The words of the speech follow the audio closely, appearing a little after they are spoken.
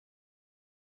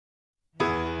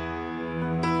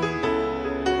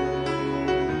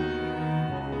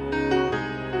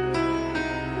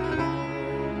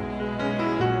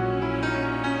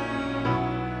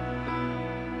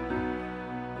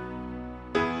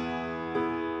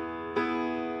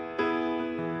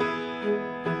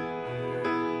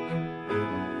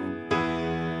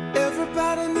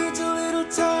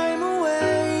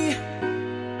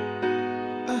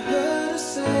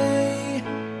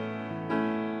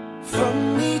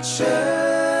from each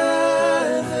other.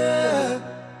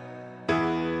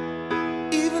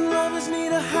 Even lovers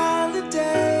need a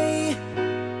holiday,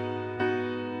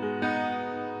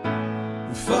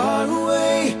 far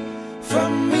away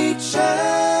from each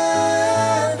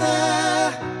other.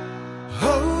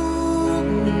 Hold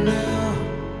me now.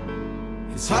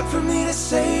 It's hard for me to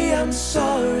say I'm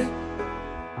sorry.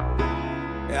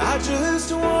 I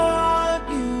just want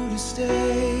you to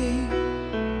stay.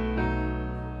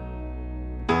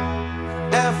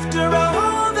 After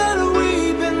all that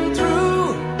we've been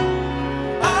through,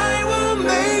 I will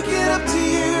make it up to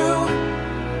you.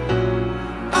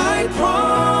 I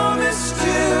promise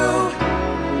to.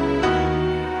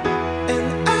 And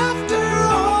after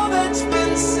all that's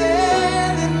been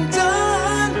said and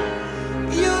done,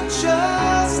 you're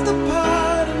just a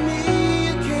part of me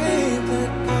you can't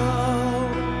let go.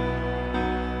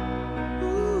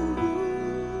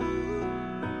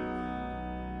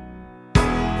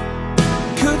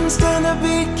 Couldn't stand to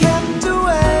be kept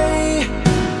away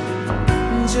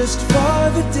just for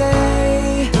the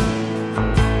day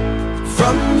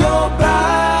from your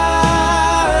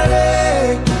body.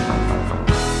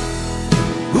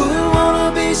 Wouldn't wanna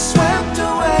be swept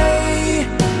away,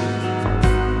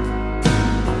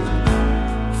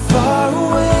 far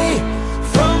away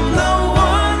from the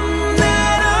one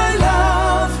that I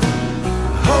love.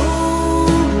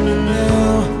 Hold me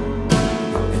now.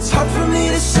 It's hard for me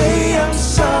to say I'm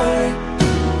sorry.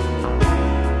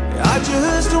 I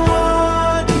just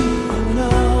want you to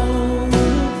know.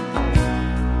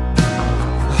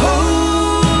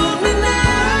 Hold me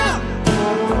now.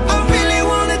 I really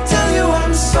want to tell you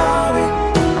I'm sorry.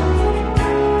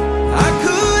 I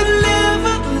could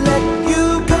never let you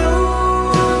go.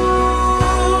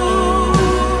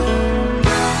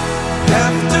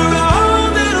 After all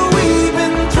that we've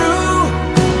been through,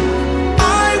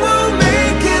 I will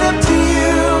make it up to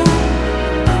you.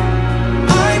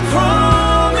 I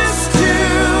promise to.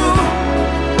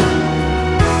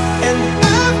 And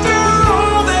after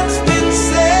all that's been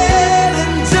said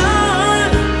and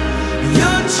done,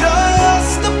 you're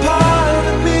just a part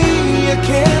of me you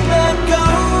can't let go.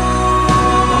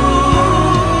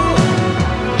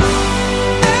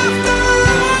 After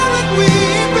all that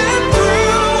we've been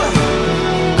through,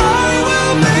 I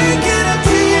will make it up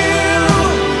to you.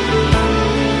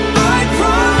 I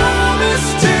promise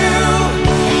to.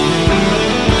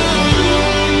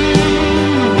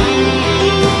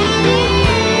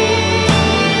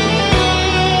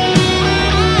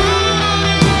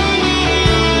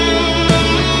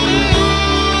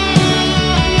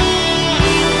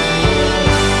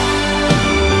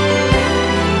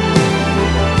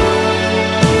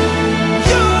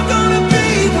 You're gonna be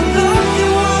the lucky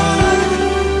one.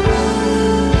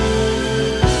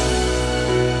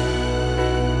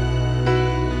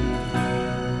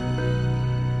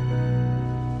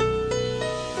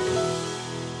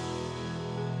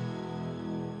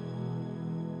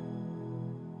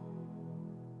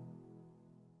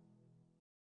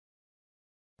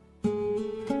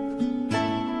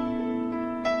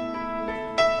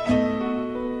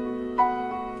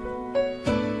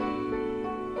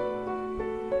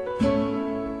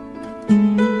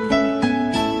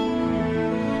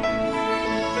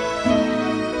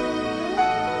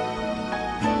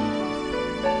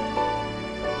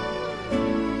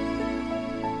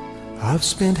 I've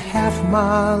spent half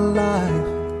my life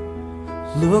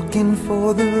looking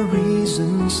for the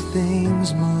reasons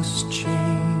things must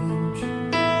change,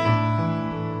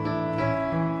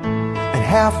 and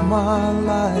half my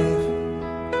life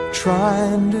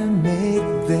trying to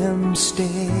make them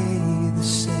stay the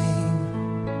same.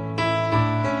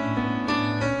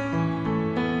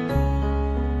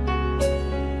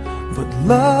 But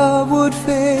love would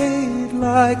fade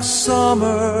like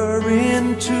summer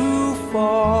into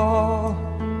fall.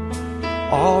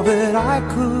 All that I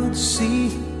could see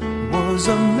was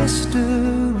a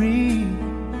mystery.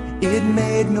 It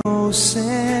made no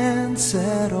sense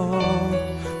at all.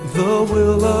 The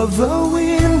will of the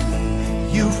wind,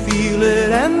 you feel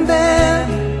it and then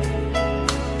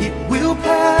it will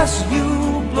pass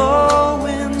you,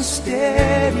 blowing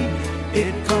steady.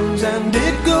 It comes and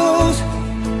it goes,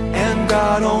 and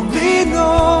God only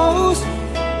knows.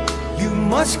 You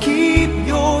must keep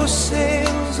your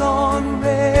sails on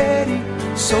ready,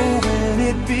 so when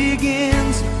it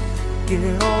begins,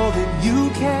 get all that you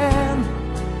can.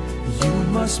 You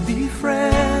must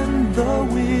befriend the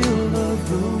will of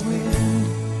the wind.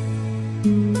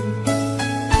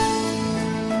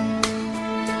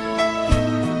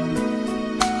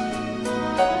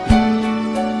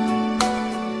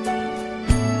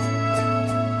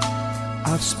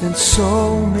 I've spent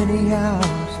so many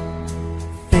hours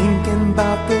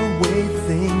about the way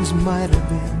things might have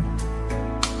been.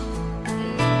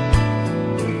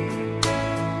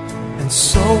 And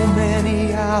so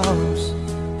many hours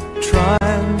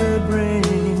trying to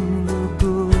bring the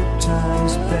good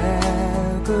times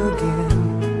back again.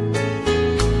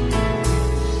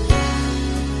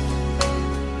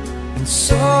 And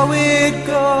so it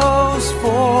goes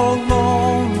for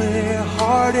lonely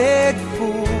hearted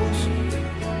fools.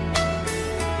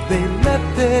 They let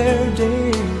their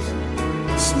days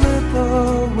slip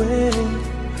away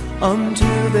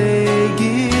until they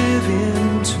give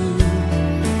in to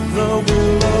the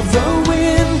will of the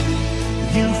wind.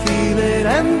 You feel it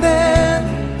and then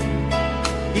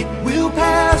it will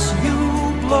pass you,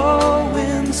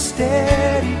 blowing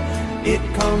steady. It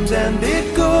comes and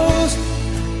it goes,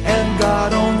 and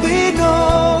God only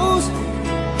knows.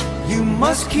 You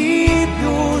must keep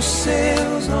your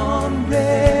sails on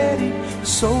ready,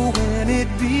 so when it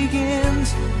begins,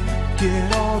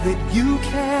 get all that you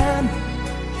can.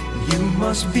 You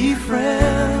must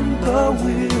befriend the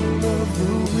will of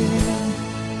the wind.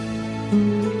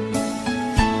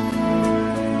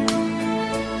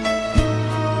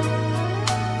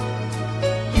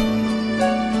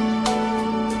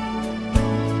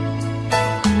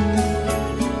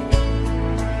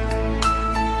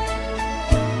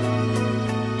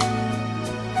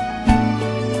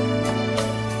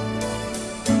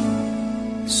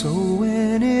 So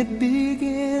when it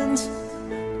begins,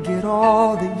 get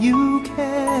all that you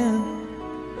can.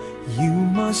 You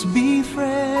must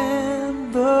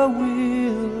befriend the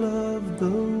will of the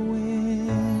wind.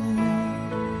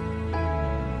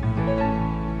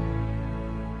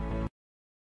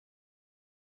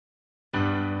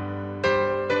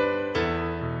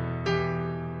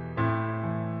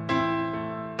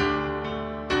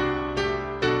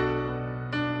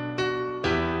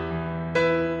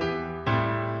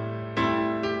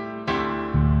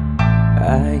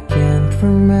 I can't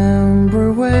remember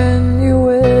when you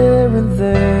were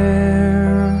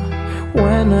there,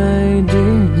 when I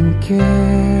didn't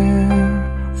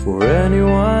care for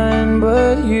anyone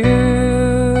but you.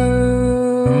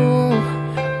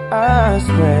 I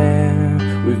swear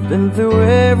we've been through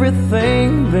everything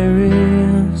there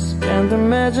is. Can't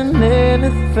imagine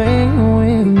anything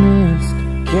we missed.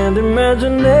 Can't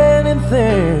imagine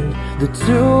anything the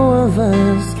two of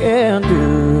us can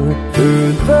do.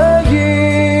 Through the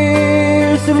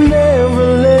years, you've never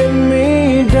let me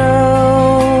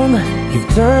down. You've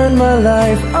turned my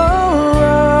life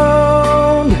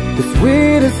around. The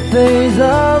sweetest days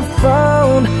I've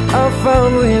found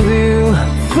with you.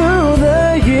 Through the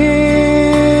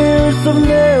years, I've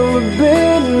never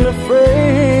been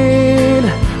afraid.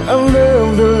 I've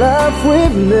lived the life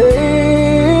we've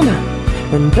made,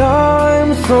 and I'm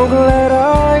so glad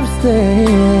I've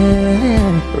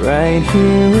stayed right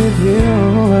here with you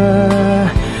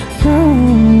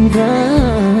through the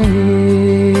years.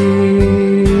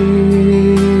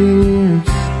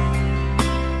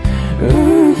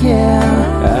 Ooh, yeah,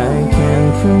 I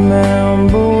can't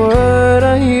remember what I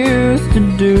used to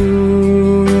do,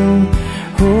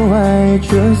 who I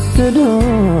trusted, who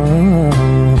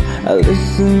I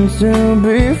listened to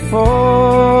before.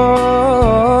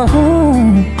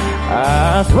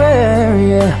 I swear,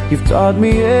 yeah, you've taught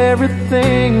me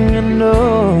everything I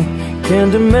know.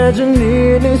 Can't imagine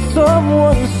needing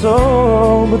someone so,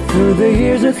 but through the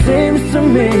years it seems to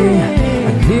me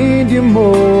I need you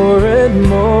more and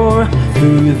more.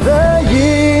 Through the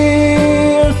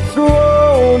years, through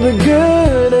all the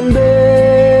good and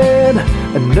bad,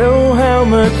 I know how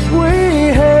much we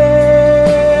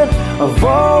had. I've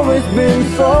always been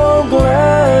so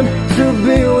glad to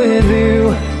be with you.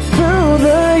 Through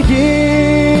the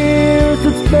years,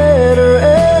 it's better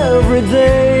every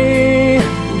day.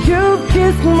 You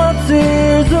kissed my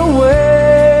tears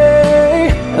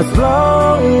away. As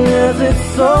long as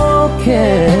it's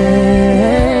okay,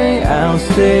 I'll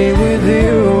stay with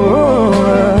you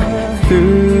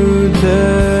through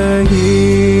the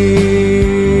years.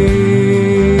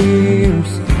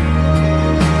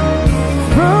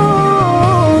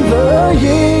 Through the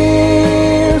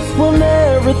years, when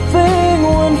everything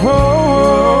went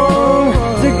wrong,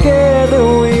 together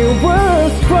we were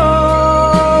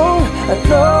strong. I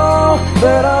know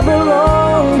that I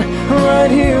belong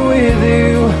right here with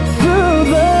you. Through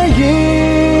the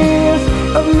years,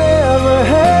 I've never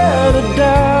had a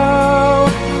doubt.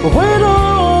 We'd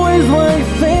always work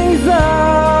things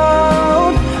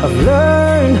out. I've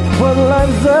learned what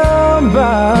life's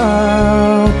about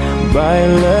by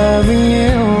loving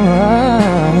you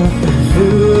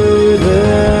through the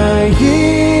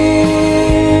years.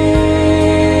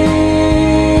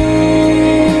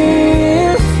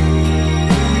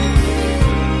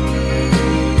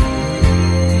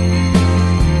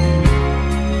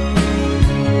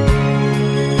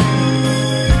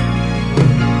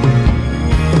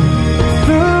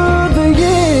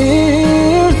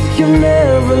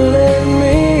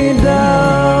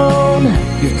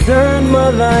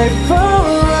 life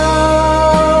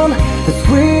around. The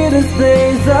sweetest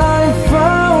days I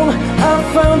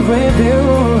found with you.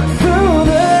 Through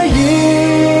the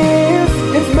years,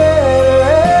 it's better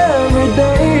every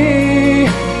day.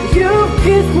 You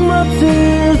kiss my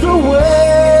tears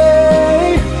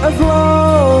away, as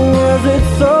long as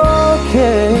it's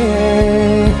okay,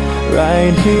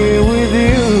 right here with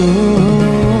you.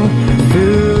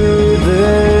 Through the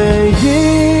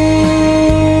years,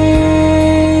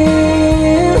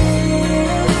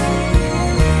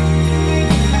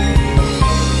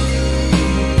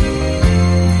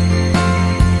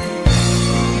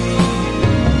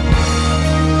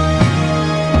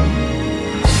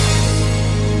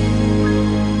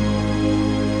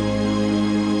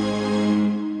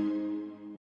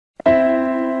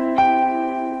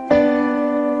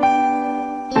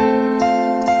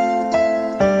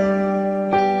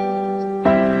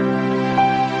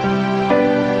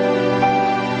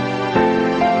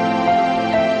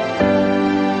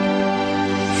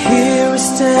 Here we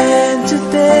stand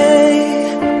today,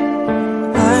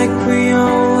 like we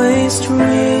always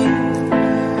dreamed,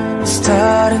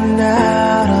 starting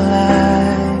out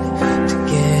alive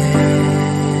together.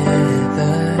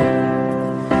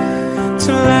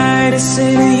 The light is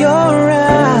in your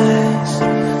eyes,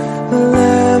 the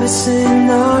love is in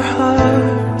our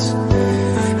hearts.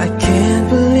 I can't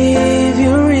believe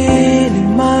you're really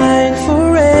mine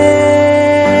forever.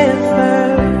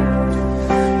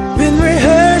 Been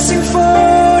rehearsing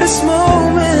for this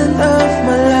moment of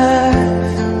my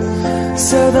life,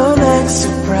 so don't act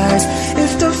surprised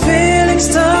if the feeling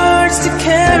starts to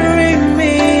carry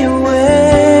me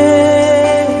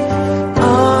away.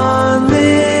 On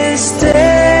this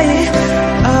day,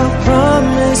 I'll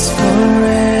promise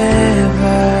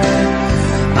forever.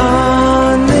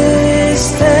 On this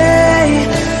day,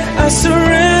 I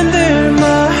surrender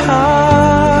my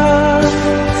heart.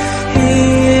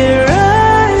 Here I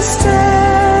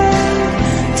stand,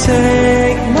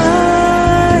 take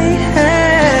my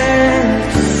hand,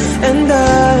 and I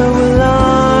will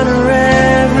honor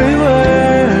every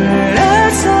word I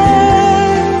say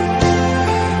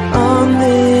on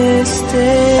this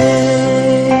day.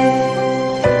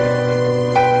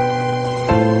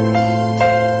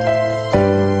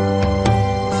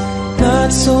 Not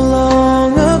so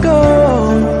long ago,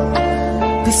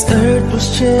 this earth was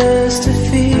just a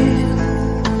field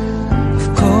of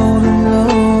cold and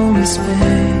lonely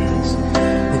space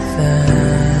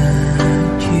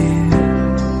without you.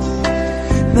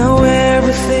 Now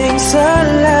everything's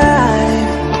alive,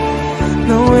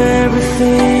 now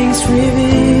everything's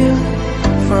revealed.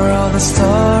 For all the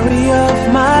story of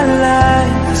my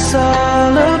life is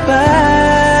all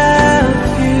about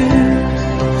you.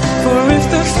 For if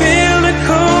the feel the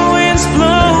cold winds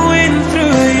blowing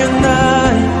through your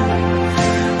night,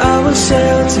 I will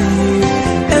shelter you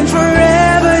and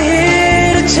forever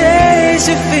here to chase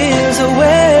your fears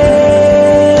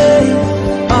away.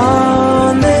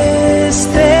 On this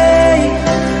day,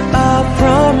 I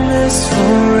promise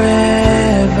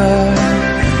forever.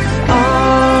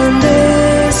 On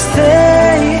this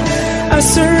day, I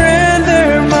surrender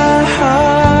my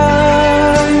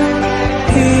heart.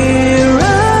 Here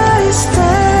I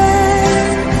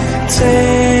stand,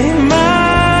 take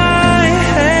my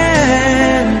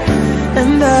hand,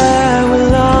 and I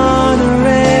will honor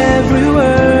every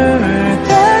word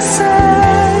I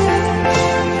say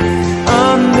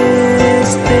on this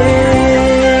day.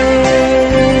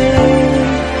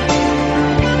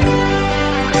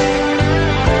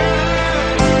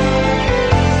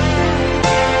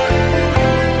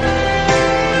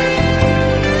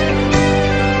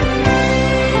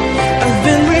 I've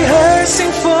been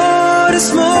rehearsing for this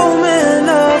moment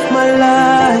of my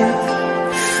life,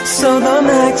 so don't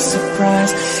act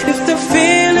surprised if the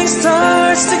feeling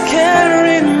starts to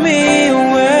carry me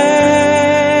away.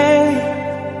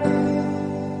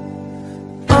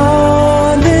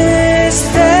 On this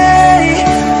day,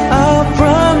 I'll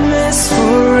promise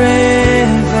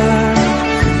forever.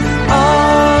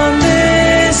 On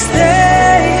this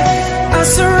day, I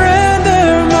surrender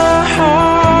my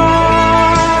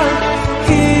heart.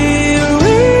 Here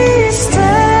we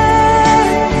stand,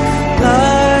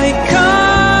 like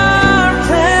our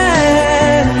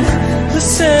plan. The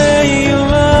say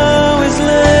you'll always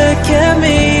look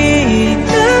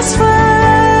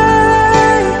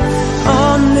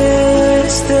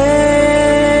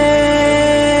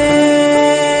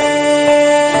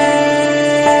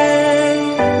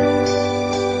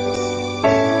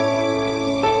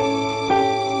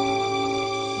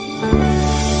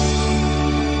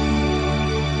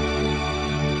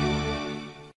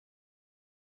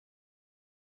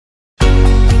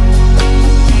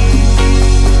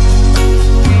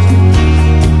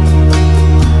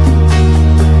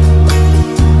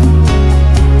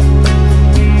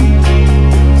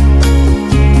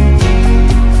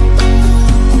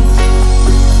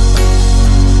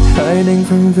hiding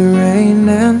from the rain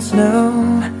and snow,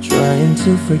 trying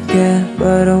to forget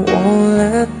but I won't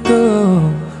let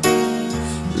go.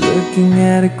 Looking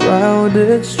at a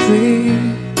crowded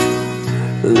street,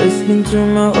 listening to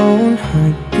my own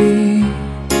heartbeat.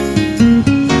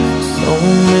 So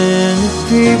many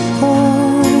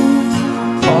people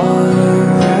all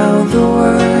around the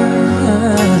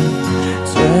world.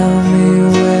 Tell me,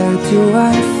 where do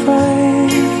I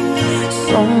find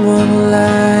someone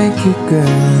like you,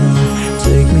 girl?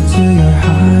 Take me to your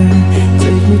heart,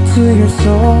 take me to your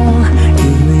soul.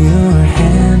 Give me your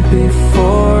hand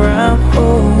before I'm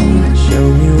old. Show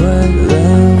me what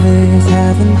love is,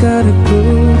 haven't got a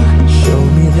clue. Show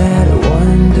me that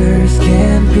wonders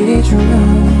can't be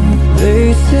true. They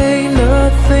say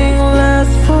nothing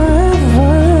lasts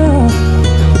forever.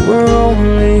 We're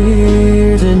only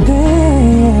here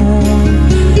today.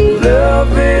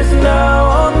 Love is now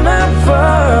or never.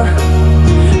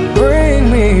 Bring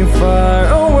me far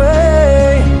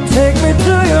away. Take me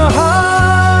to your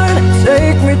heart,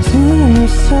 take me to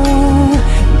your soul.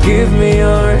 Give me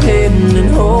your hand and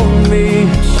hold me.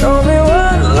 Show me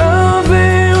what love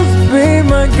is, be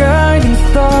my guiding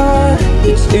star.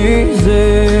 It's easy.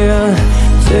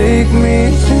 Take me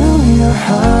to your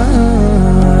heart.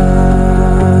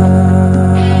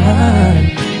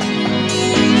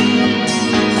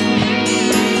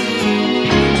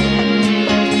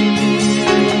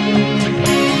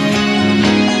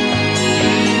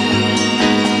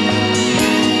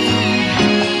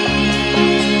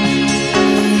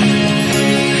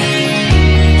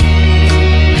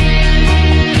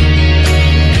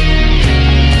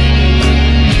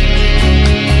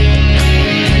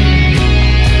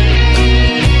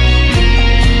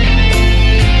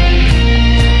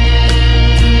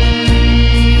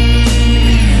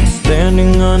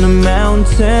 On a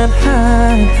mountain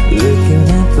high, looking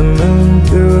at the moon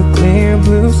through a clear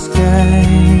blue sky.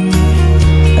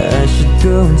 I should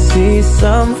go and see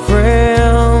some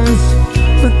friends,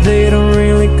 but they don't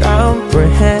really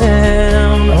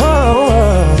comprehend.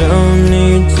 Oh, don't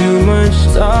need too much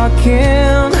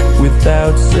talking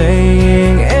without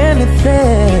saying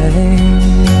anything.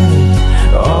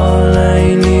 All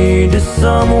I need is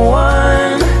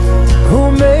someone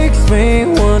who makes me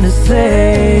wanna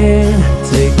sing.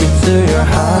 Take me to your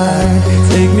heart,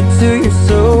 take me to your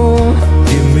soul.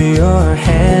 Give me your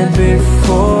hand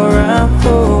before I'm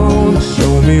old.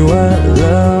 Show me what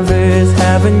love is,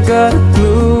 haven't got a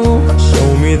clue. Show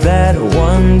me that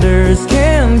wonders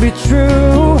can be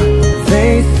true.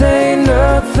 They say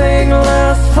nothing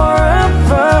lasts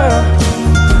forever.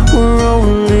 We're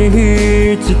only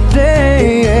here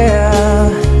today, yeah.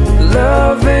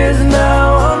 Love is now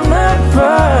or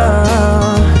never.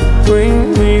 Bring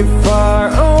me far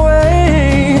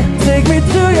away. Take me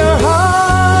to your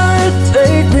heart,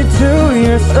 take me to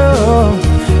your soul.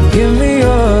 Give me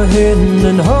your hand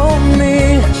and hold me.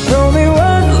 Show me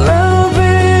what love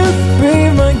is, be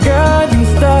my guiding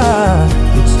star.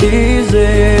 It's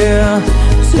easy.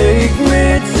 Take me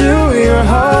to your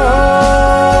heart.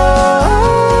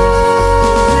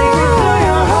 Take me to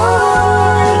your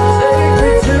heart, take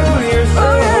me to your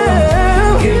soul.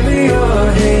 Give me your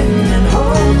hand and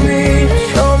hold me.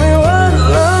 Show me what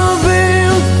love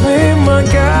is, be my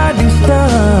guiding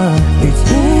star. It's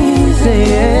easy,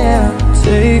 yeah.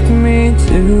 Take me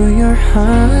to your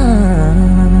heart.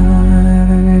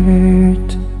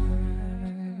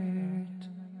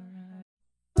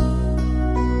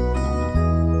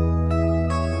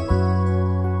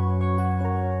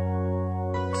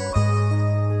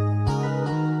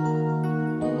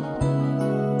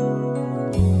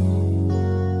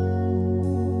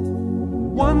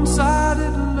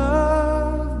 One-sided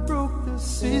love broke the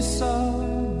seesaw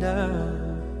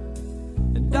down,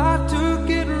 and I took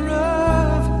it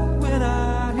rough when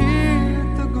I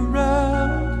hit the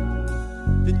ground.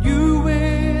 Then you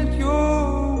went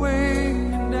your way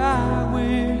and I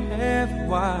went half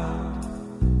wild.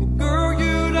 Well, girl,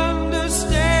 you'd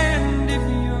understand if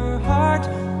your heart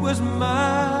was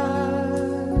mine.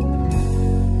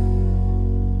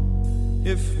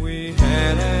 If we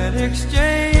had an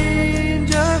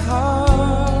exchange of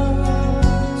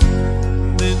hearts,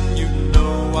 then you'd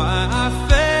know why I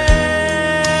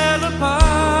fell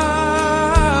apart.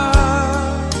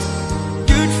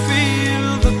 You'd feel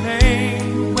the pain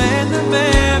when the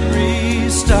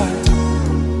memories start.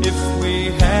 If we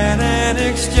had an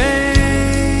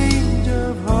exchange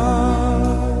of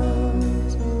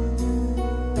hearts,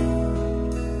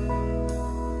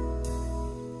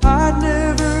 I'd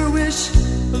never wish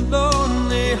a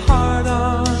lonely heart on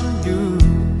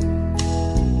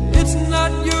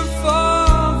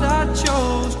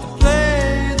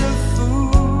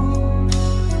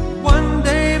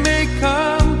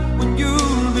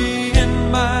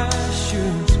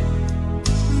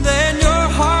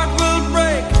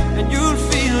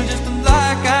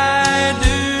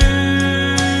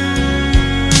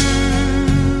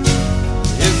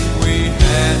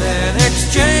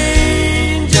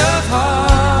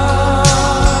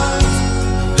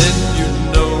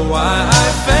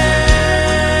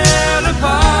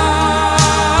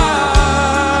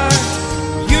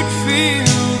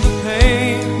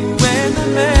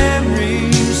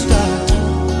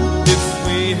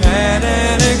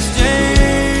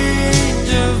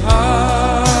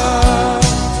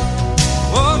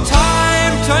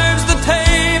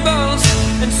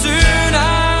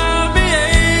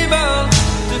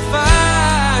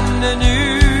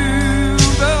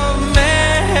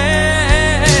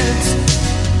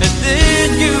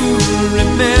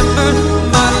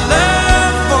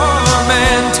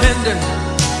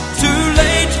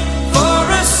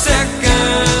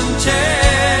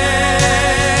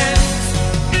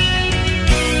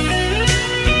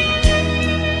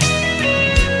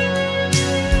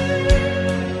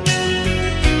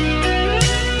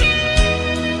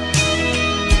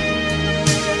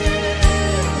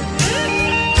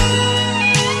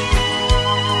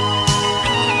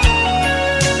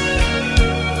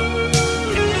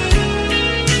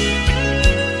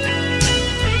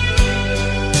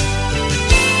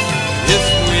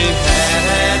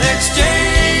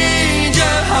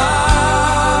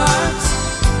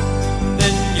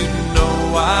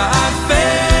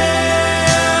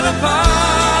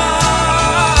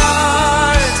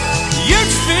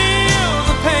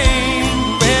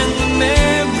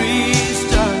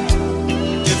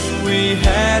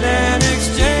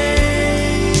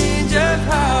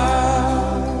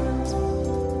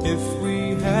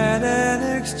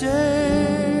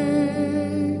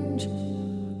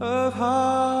of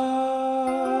hearts.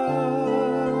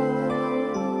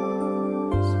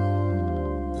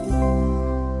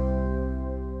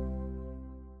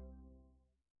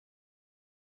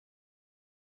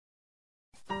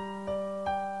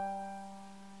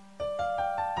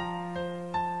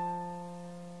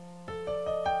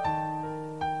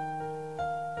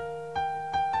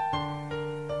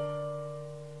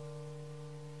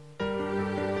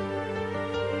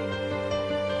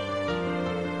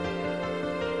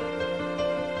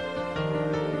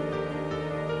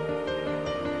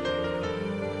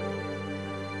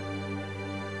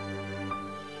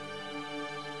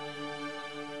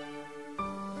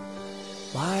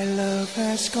 My love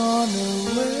has gone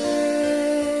away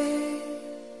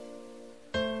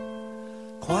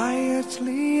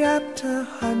quietly after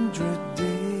 100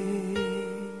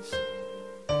 days.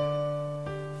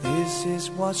 This is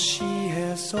what she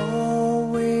has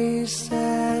always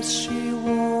said. She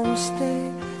won't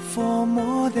stay for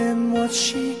more than what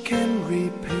she can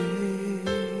repay.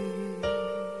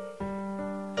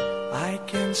 I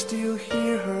can still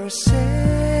hear her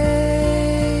say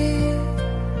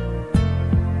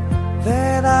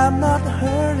that I'm not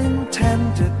her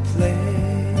intended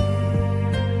play.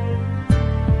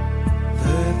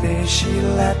 The day she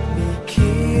let me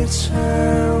kiss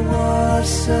her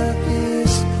was a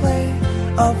display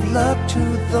of love to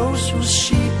those who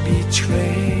she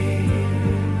betrayed.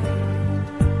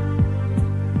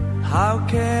 How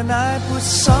can I put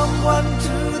someone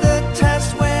to the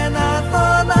test when I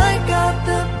thought I got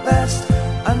the best?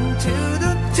 Until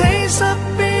the taste of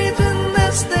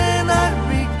bitterness, then I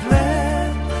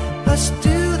regret. But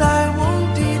still I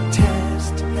won't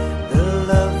detest the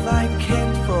love I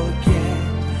can't forget,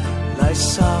 like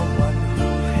someone who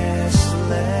has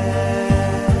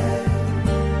left.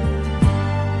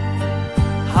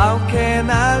 How can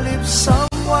I leave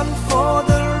someone for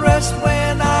the rest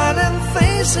when I am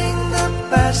facing the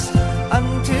best?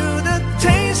 Until the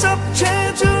taste of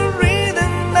treasury,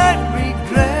 then I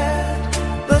regret.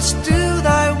 But still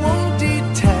I won't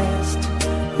detest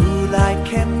who I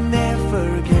can never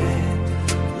get,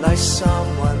 like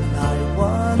someone I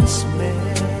once met.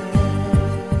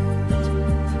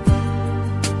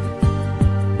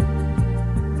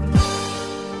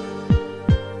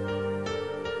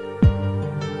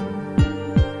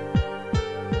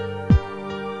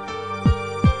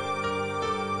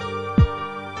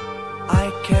 I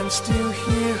can still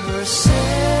hear her say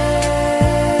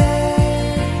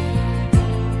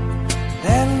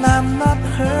that I'm not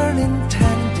her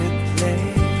intended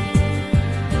play.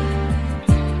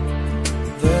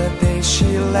 The day she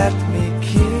let me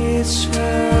kiss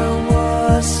her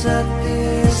was a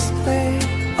display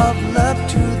of love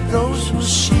to those who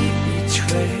she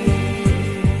betrayed.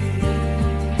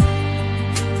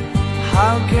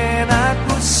 How can I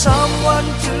put someone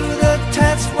to the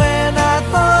test when I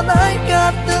thought I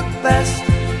got the best?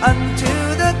 Until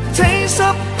the taste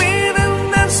of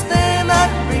bitterness, then I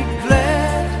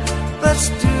regret. But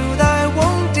still I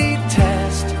won't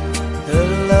detest the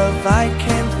love I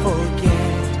can't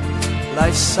forget,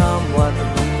 like someone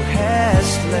who has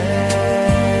left.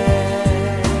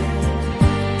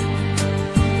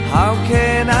 How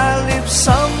can I leave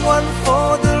someone for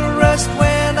the rest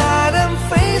when I am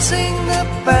facing the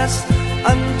best?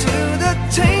 Until the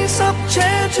taste of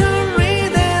treasury,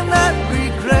 then I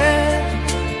regret.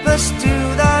 But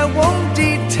still I won't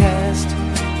detest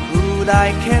who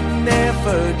I can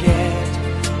never get,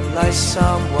 like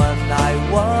someone I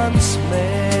once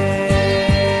met.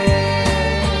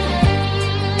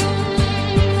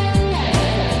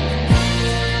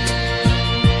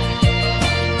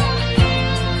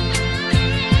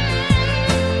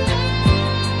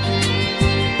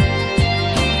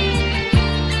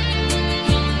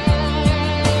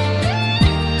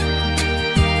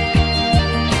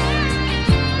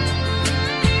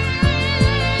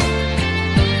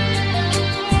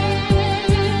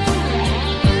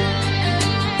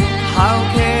 How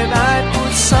can I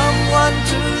put someone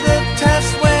to the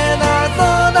test when I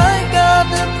thought I got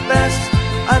the best?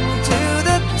 Until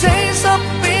the taste of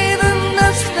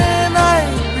bitterness, then I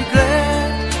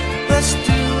regret. But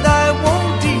still I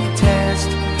won't detest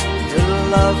the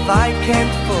love I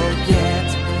can't forget,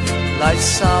 like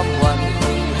someone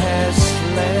who has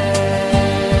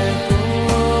left.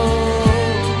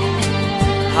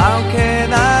 How can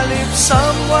I leave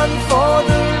someone for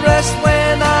the rest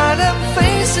when I am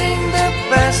facing the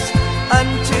best?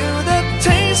 Until the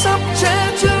taste of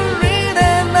treasury,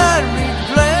 then I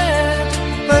regret.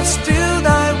 But still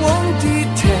I won't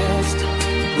detest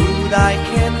who I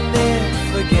can never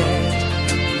forget,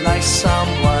 like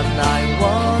someone I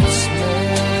once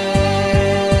met.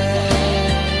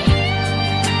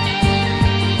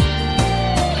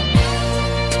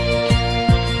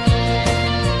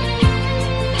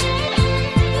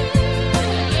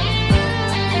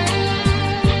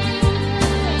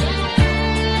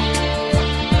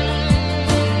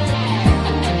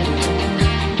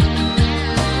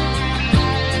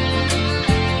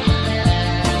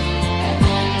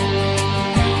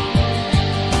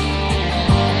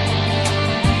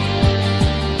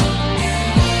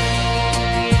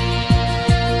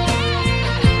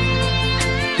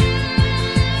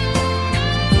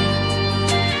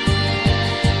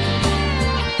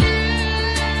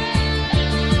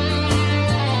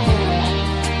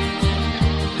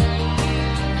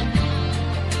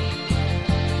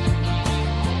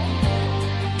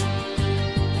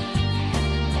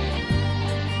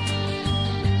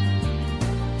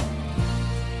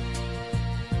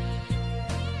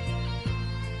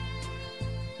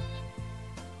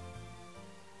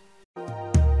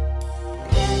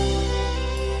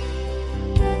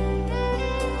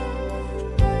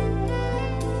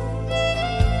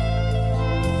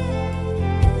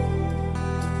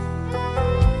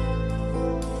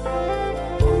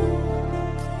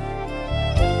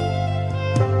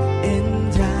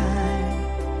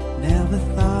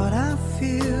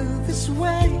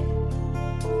 way.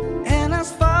 And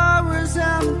as far as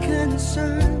I'm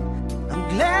concerned, I'm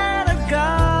glad I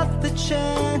got the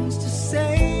chance to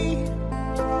say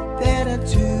that I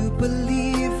do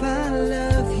believe I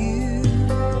love you.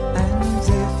 And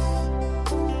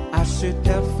if I should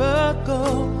ever go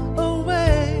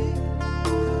away,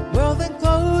 well then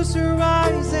close your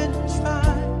eyes and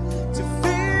try to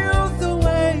feel the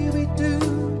way we do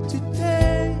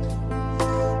today.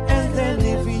 And then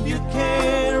if you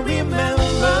can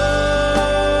remember,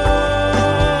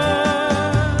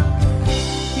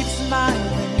 keep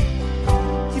smiling,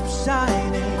 keep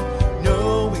shining,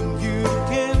 knowing you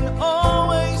can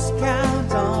always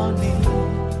count on me.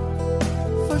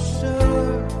 For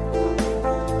sure,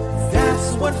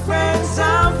 that's what friends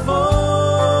are for.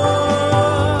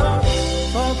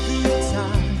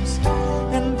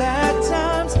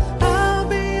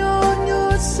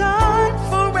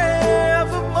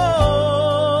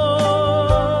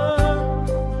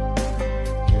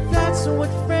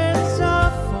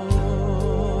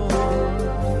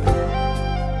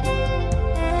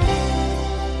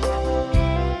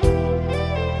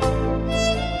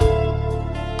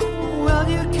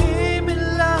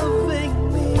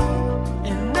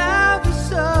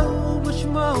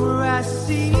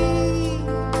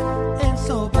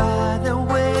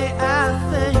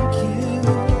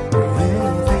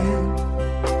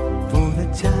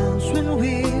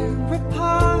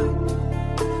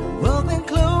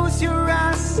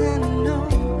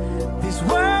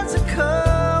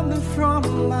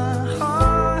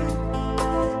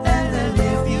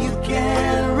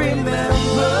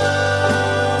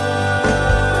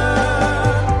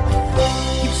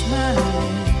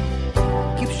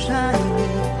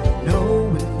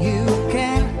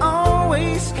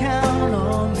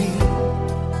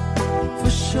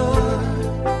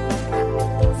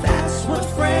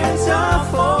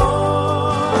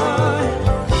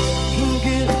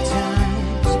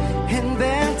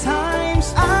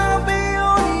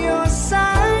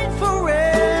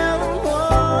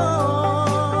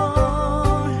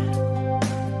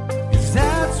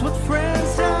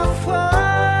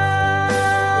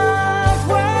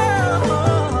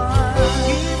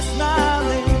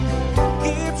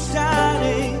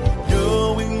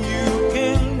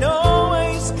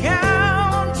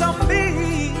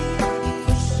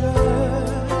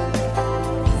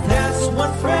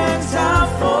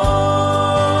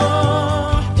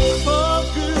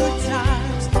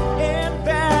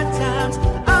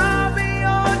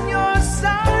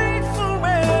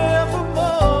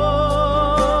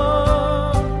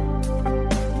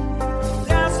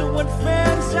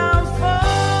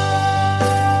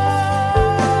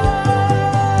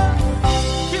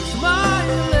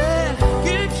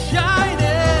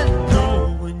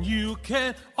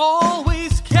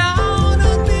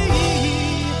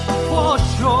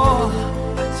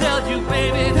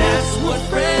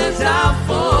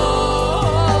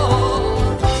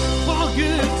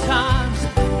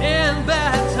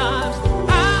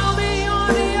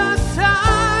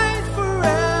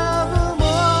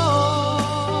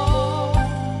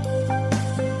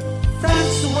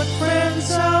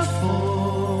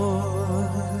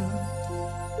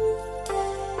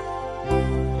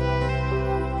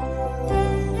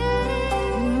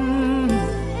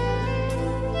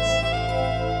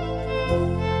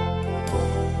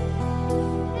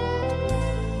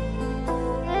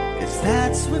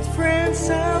 That's what friends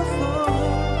are for.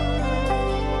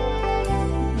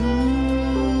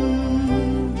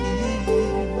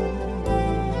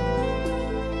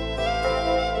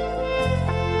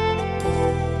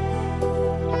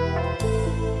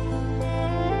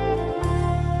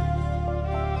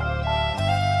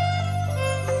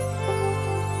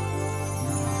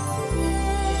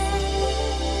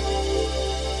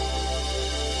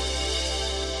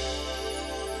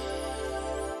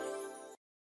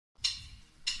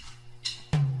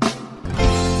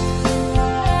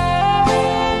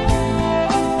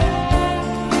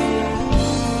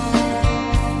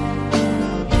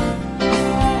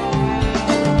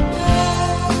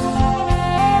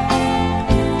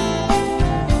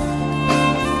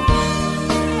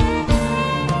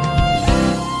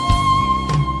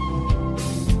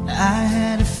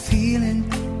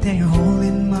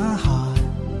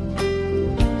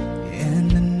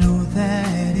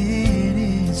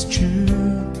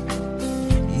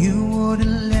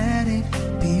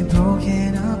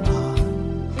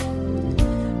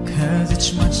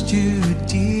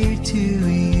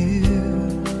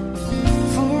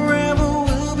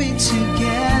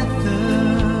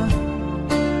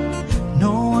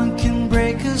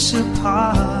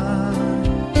 Apart.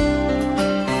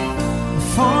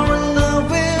 For love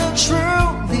will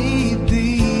truly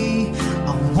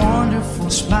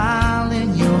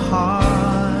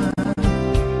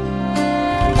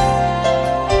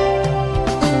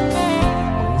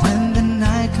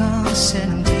embrace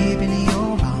and I'm deep in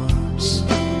your arms.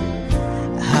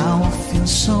 How I feel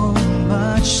so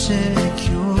much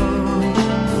secure.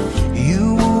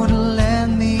 You wouldn't let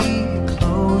me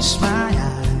close my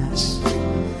eyes,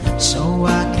 so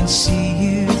I can see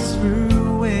you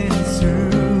through and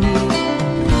through.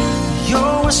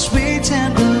 You're a sweet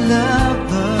tender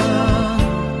lover.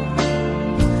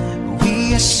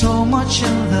 We are so much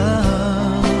in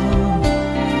love.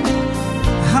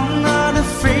 I'm not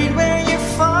afraid when you're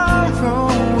far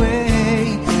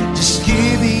away. Just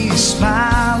give me a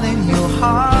smile in your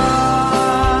heart.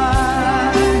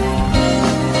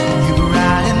 You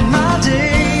brighten my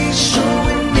day,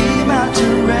 showing me my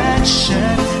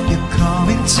direction. You're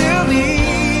coming to me,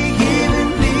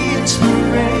 giving me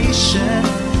inspiration.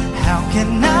 How can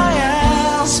I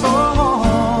ask for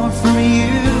more from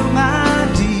you, my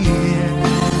dear?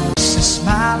 Just a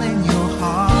smile in your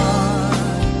heart.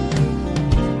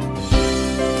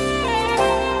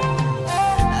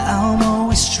 I'm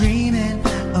always dreaming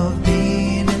of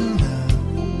being in love,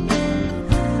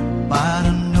 but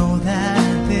I know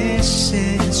that this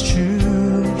is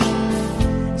true.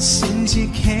 Since you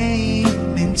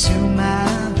came into my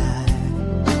life,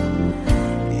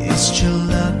 it's true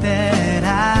love that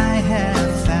I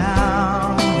have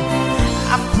found.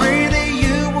 I pray that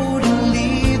you wouldn't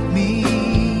leave me,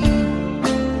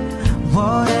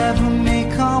 whatever may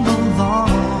come along.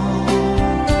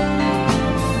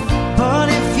 But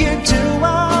if you do,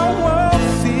 our world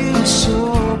feels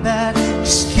so bad.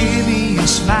 Just give me a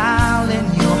smile in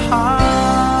your heart.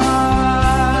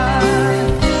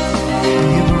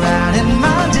 You brighten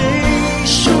my day,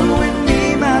 showing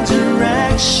me my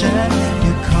direction.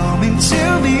 You're coming to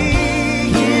me,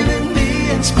 giving me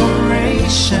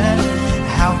inspiration.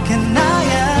 How can I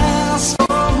ask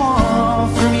for more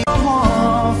from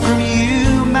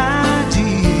you, my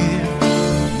dear?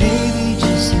 Baby,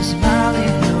 just a smile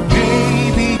in your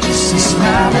baby, just a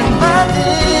smile in my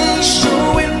day,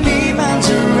 showing me my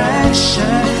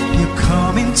direction. You're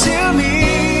coming to me,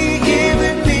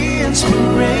 giving me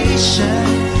inspiration.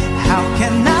 How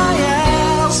can I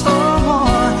ask for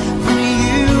more from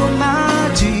you, my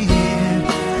dear?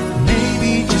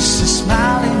 Maybe just a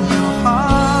smile in your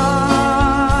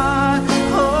heart.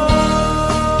 Oh,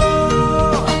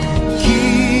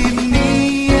 give me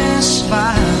a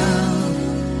smile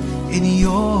in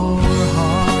your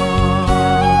heart.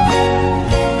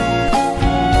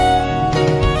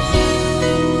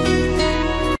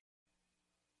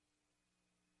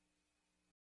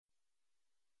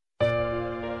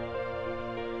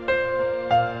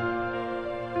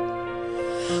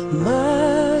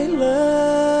 My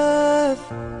love,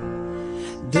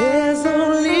 there's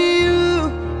only you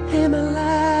in my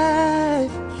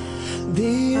life,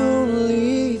 the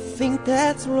only thing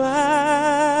that's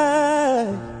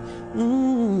right.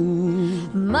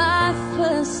 My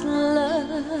first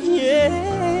love, Yeah,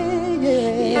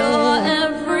 yeah. your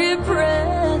every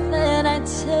breath that I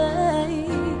take,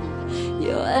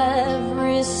 your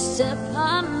every step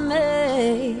I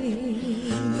make.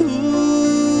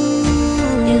 Ooh.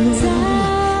 And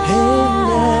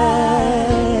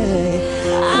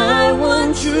I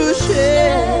want to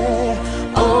share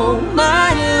all my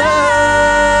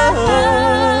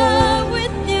love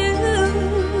with you.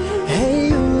 Hey,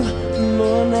 you,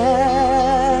 more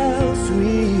else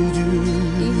we do.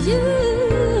 You,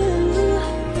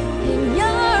 in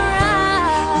your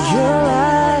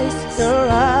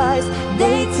eyes,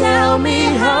 they tell me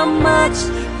how much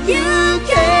you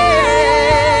care.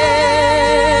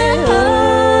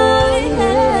 Oh,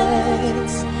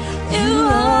 yes, you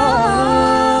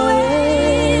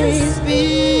always be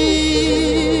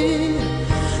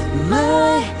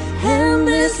my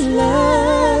endless love.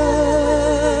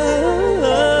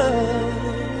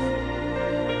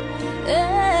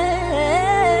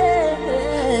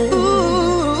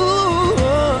 Ooh,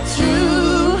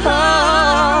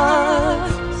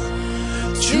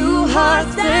 two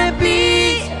hearts that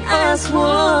beat as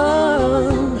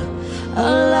one.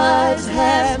 Our lives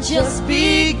have just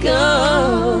begun,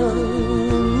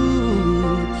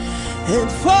 and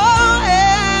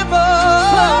forever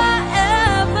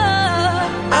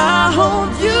I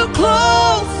hold you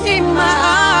close in my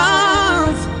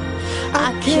arms. I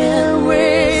can't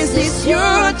resist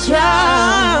your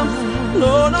charm.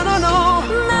 No, no, no, no.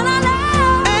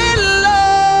 And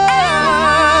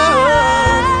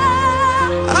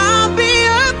love, I'll be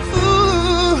a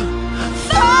fool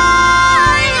for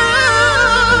you.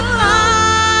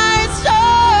 I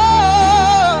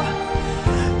saw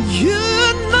you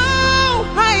know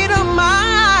I don't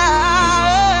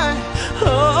mind.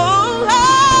 Oh,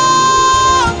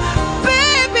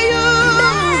 baby, you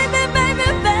baby, baby,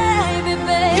 baby,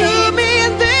 baby.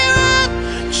 mean the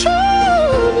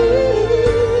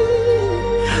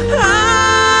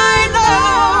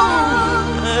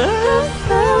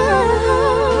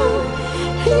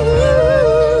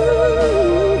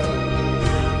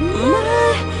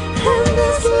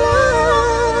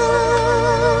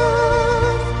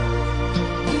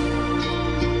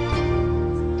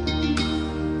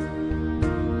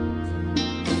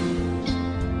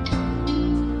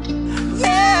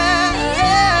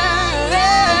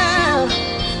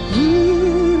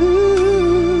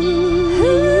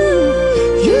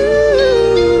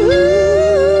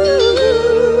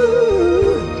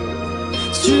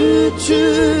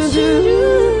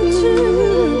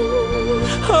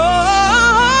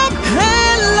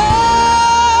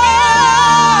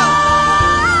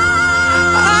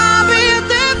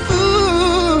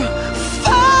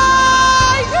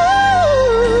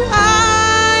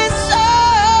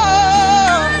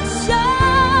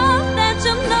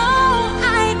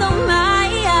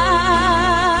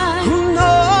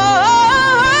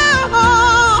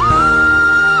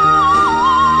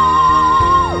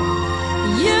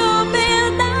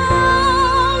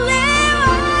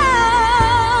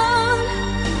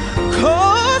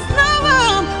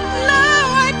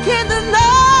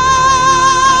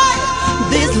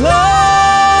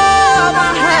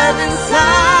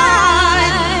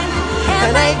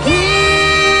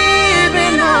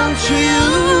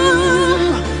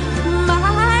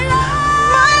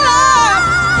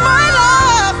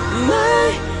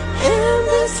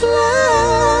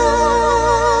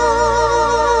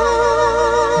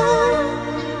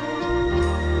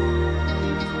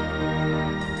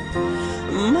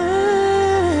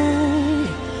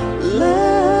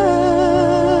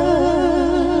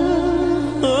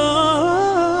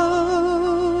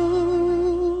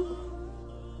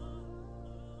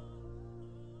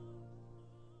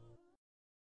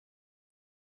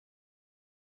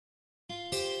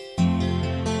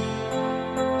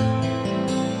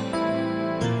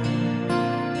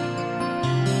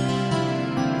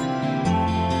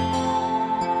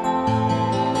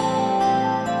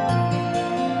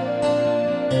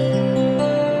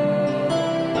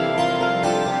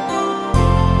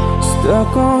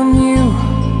stuck on you.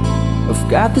 I've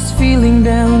got this feeling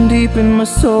down deep in my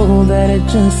soul that I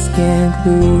just can't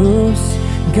lose.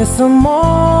 Guess I'm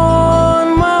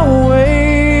on my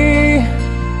way.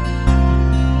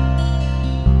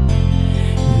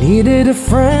 Needed a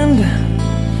friend,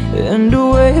 and the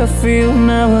way I feel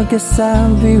now, I guess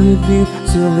I'll be with you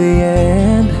till the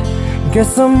end.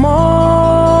 Guess I'm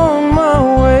on my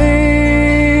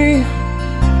way.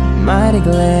 Mighty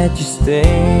glad you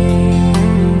stayed.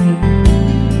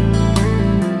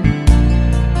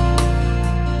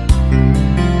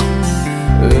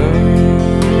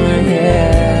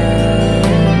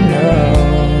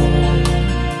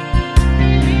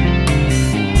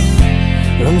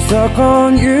 I'm stuck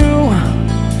on you,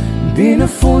 been a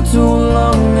fool too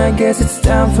long. I guess it's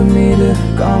time for me to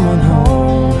come on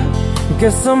home.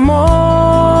 Guess I'm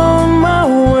on my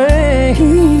way.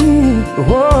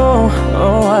 Whoa,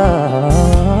 oh,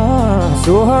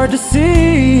 so hard to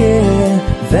see, yeah,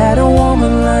 that a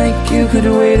woman like you could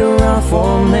wait around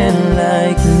for a man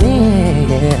like me,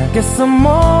 yeah. Guess I'm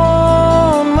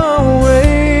on my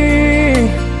way.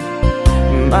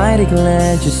 Mighty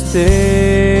glad you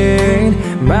stayed.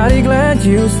 Mighty glad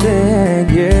you stayed,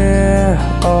 yeah.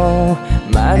 Oh,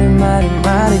 mighty, mighty,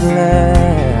 mighty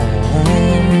glad.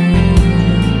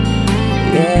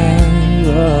 Yeah,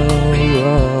 oh,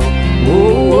 oh,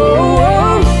 oh,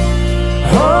 oh.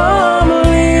 I'm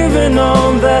leaving on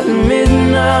that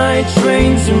midnight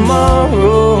train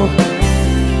tomorrow,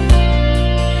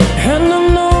 and I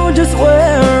know just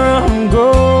where I'm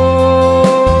going.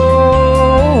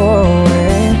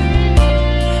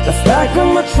 I've packed up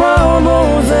my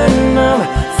troubles and I've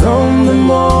thrown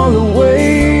them all away,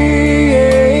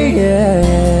 yeah.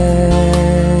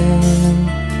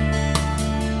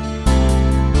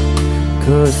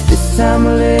 'Cause this time,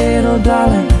 little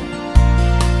darling,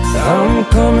 I'm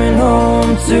coming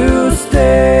home to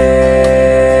stay.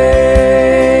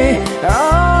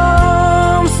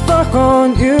 I'm stuck on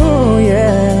you,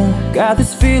 yeah. Got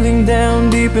this feeling down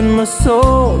deep in my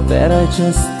soul that I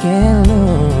just can't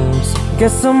lose.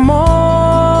 Guess I'm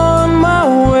on my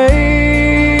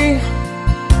way.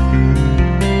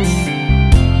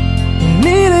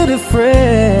 Needed a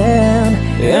friend,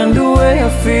 and the way I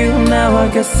feel now, I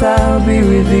guess I'll be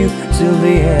with you till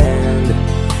the end.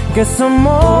 Guess I'm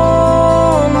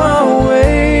on my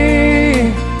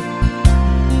way.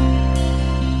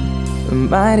 I'm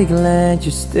mighty glad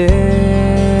you stayed.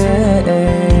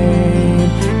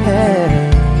 Hey.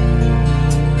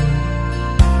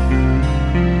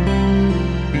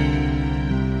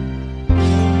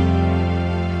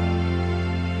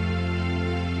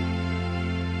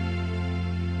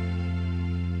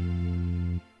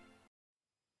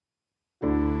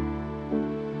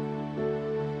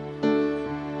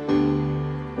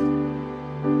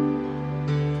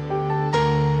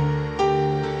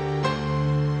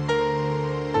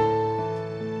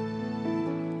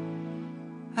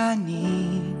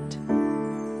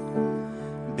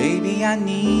 I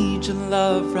need your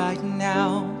love right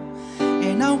now,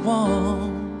 and I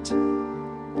want,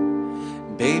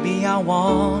 baby, I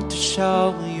want to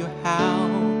show you how.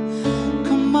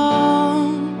 Come on,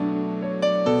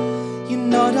 you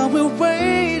know that we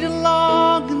waited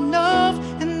long enough,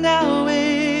 and now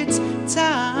it's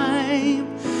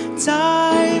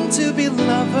time to be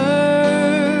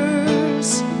lovers.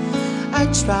 I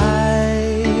try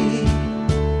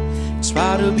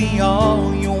to be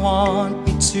all you want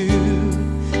me to,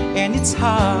 and it's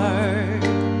hard,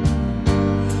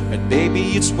 but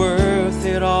baby, it's worth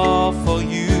it all for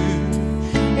you.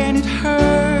 And it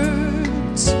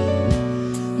hurts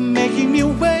making me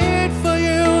wait for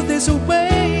you. There's a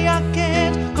way I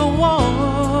can't go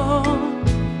on,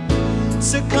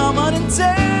 so come on and take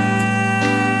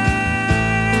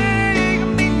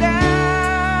me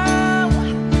now,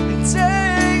 and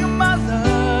take my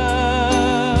love.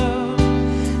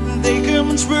 They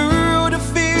come true, the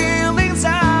feelings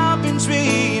I've been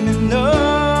dreaming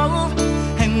of.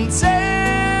 And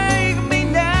take me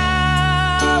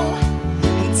now,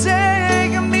 and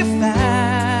take me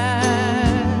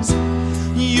fast.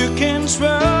 You can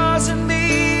trust in me,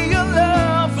 your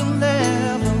love will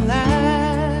never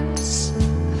last.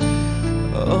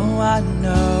 Oh, I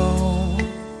know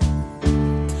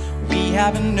we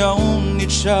haven't known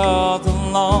each other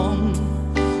long,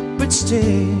 but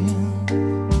still,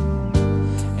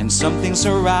 some things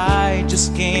are right,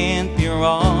 just can't be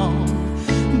wrong.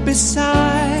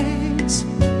 Besides,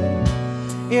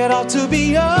 it ought to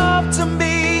be up to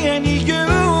me and you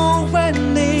when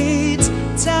it's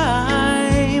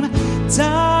time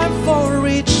for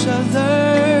each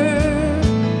other.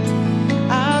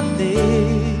 I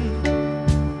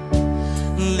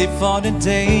live for the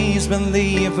days when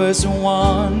leavers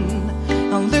won,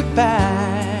 and look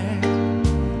back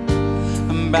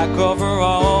over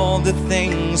all the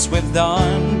things we've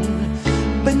done.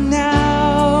 But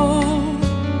now,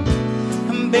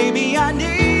 baby, I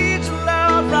need your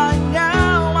love right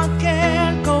now. I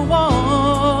can't go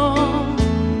on.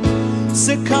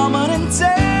 So come on and take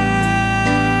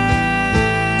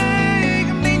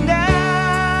me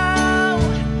now,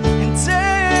 and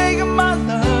take my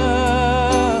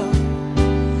love.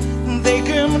 They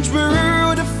come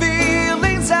through the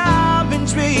feelings I've been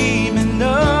dreaming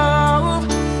of.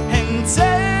 And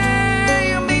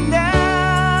take me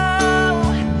now,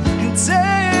 and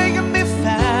take me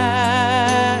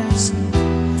fast.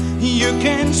 You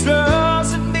can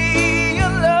trust in me,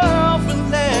 your love will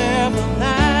never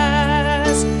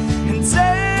last. And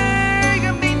take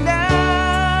me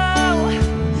now,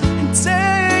 and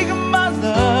take my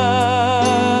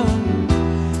love.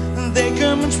 They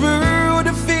come through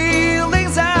the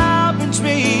feelings I've been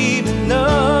dreaming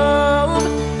of.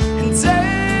 And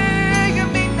take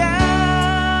me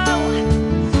now,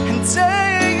 and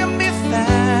take me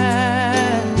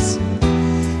fast.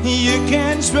 You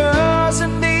can trust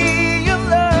in me, your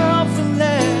love will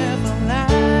never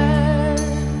last.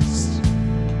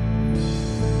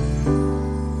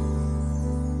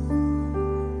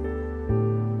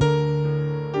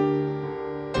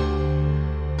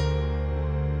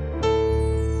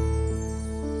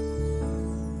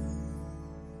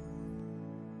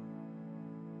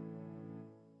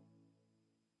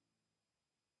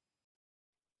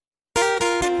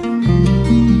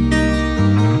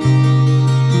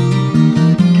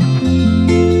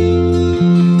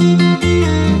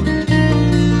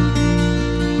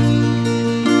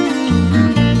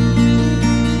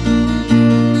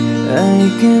 I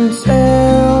can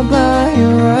tell by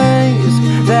your eyes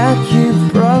that you've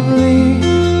probably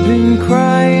been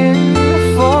crying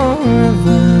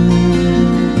forever.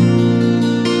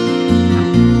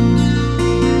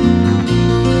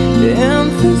 And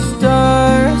the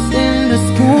stars in the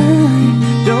sky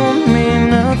don't mean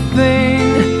nothing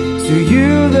to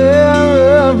you,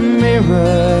 they're a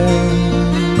mirror.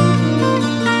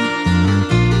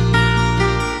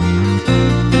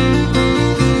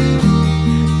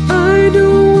 I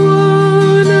don't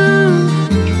wanna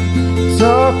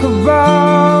talk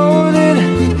about it,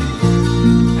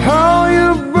 how you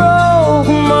broke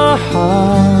my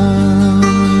heart.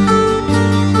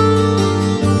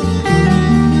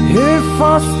 If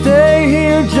I stay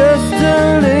here just a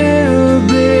little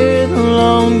bit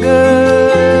longer,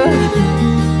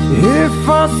 if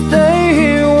I stay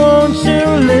here, won't you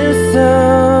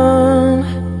listen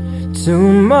to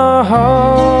my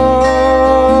heart?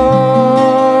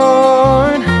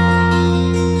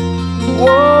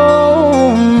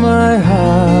 Whoa, my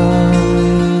heart.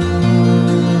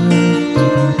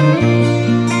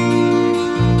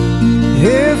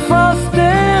 If I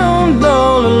stand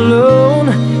all alone,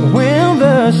 will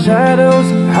the shadows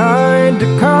hide the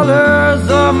colors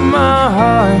of my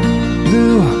heart?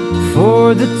 Blue for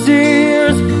the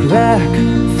tears, black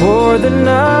for the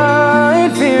night,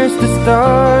 fierce the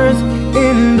stars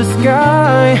in the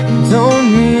sky don't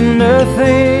mean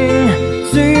nothing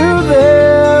to you,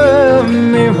 they're a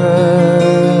mirror.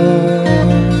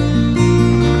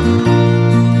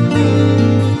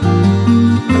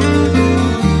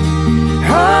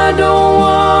 I don't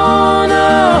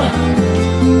wanna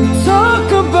talk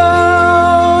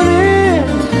about it,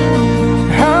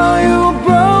 how you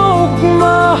broke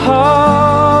my heart.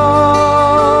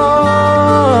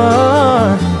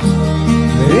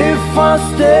 If I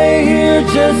stay here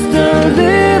just a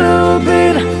little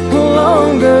bit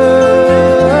longer,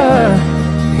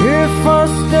 if I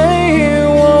stay here,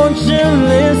 won't you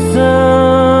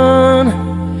listen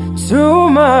to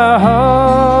my heart?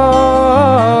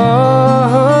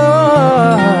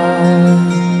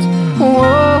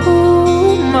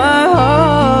 Whoa, my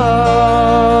heart.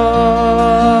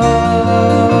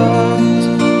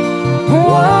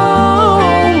 Whoa,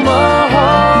 my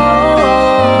heart.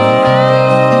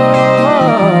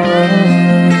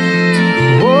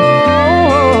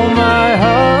 Whoa, my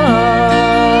heart.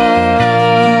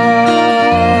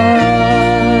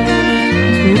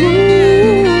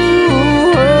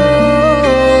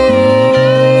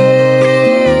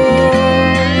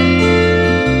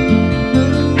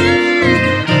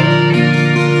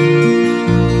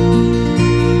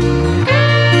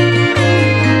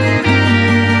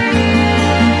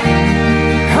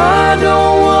 I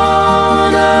don't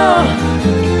wanna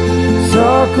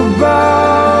talk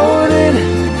about it,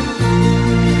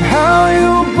 how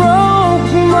you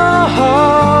broke my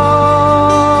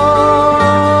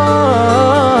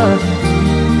heart.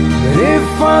 But if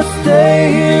I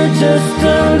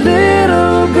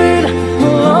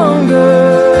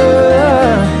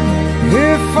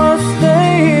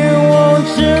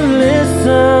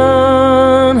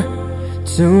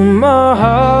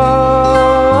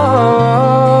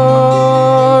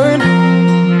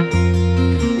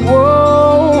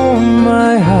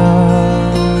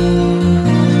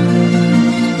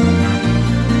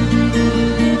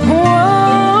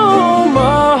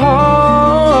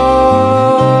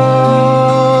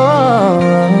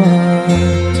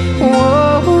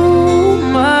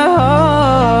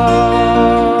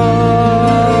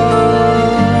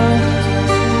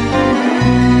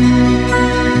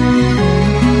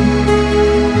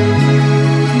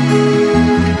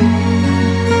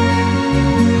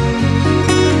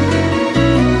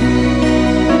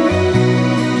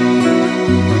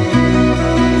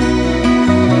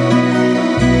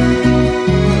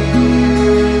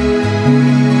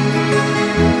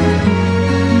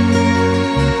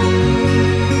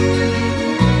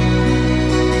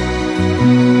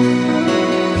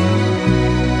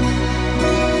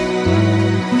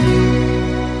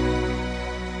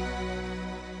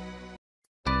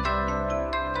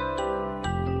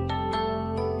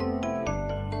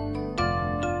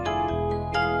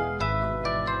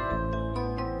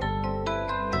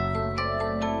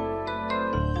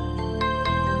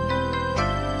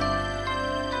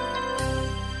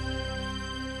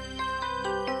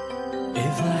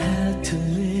to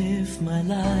live my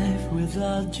life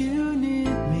without you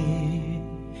near me,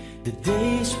 the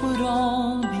days would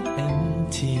all be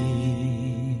empty.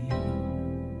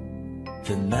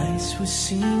 The nights would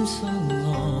seem so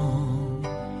long.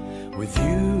 With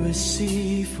you I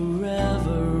see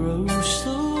forever oh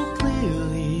so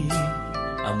clearly.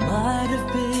 I might have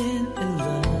been in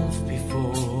love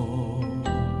before,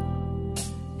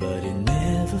 but it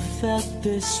never felt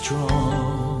this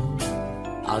strong.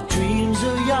 Our dreams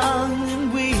are young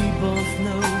and we both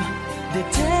know they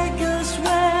take us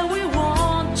where we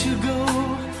want to go.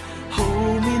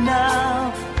 Hold me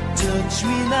now, touch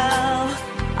me now,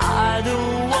 I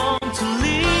don't want to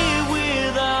live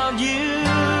without you.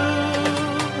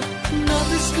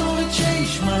 Nothing's gonna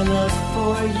change my love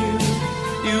for you.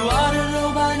 You ought to know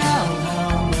by now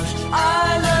how much I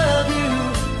love you.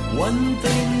 One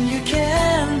thing you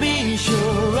can be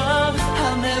sure of,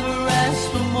 I'll never ask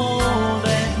for more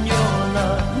than your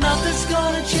love. Nothing's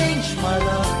gonna change my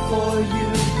love for you.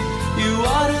 You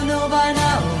ought to know by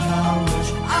now how much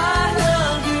I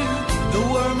love you. The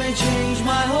world may change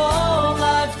my whole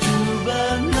life too,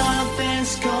 but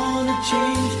nothing's gonna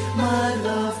change my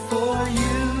love for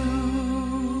you.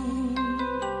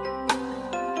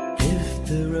 If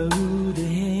the road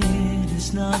ahead is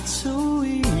not so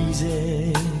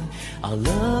easy, our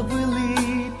love will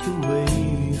lead the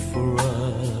way for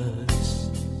us.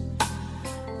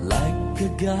 Like a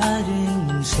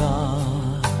guiding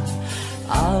star,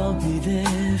 I'll be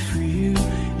there for you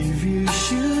if you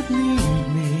should need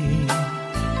me.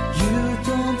 You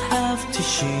don't have to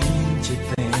change a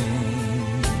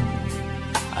thing.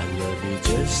 I love you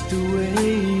just the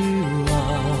way you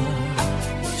are.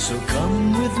 So come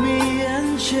with me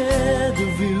and share the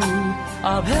view.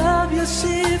 I'll help you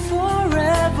see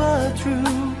forever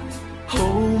through.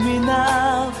 Hold me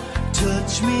now,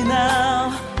 touch me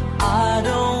now, I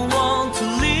don't want to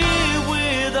live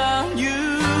without you.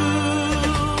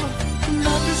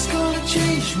 Nothing's gonna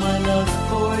change my love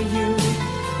for you.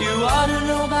 You ought to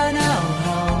know by now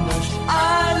how much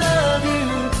I love you.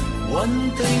 One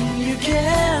thing you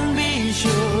can be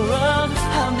sure of,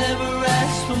 I'll never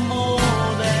ask for more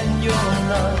than your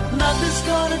love. Nothing's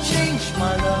gonna change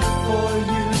my love for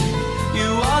you. You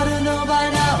ought to know by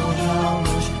now how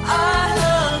much I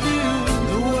love you.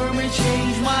 The world may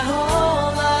change my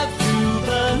whole life too,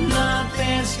 but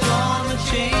nothing's gonna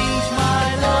change my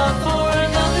love for you.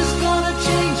 Nothing's gonna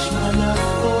change my love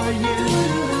for you.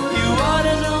 You ought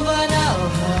to know by now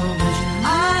how much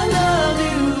I love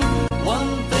you.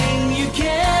 One thing you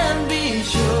can be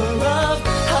sure of,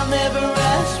 I'll never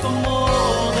ask for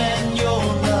more than your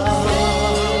love.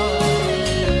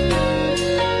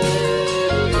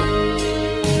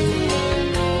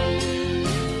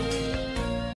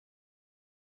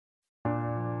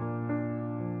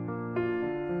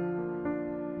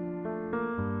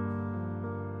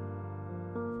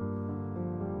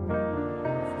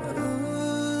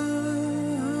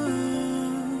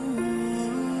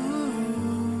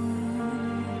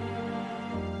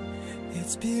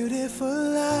 It's beautiful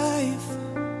life.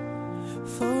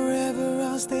 Forever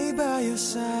I'll stay by your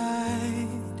side.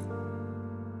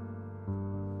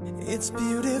 It's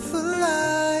beautiful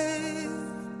life.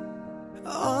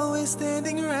 Always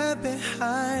standing right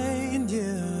behind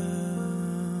you.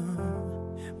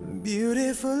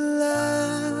 Beautiful love.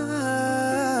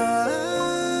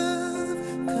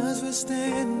 'Cause we're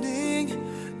standing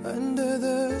under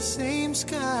the same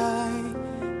sky.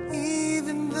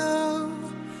 Even though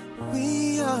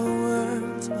we are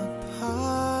worlds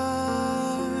apart.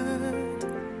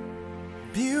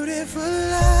 Beautiful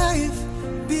life,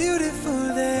 beautiful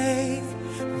day.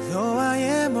 Though I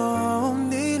am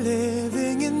only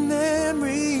living in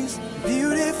memories.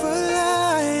 Beautiful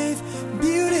life,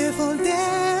 beautiful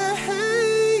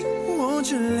day. Won't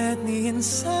you let me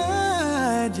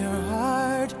inside your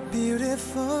heart?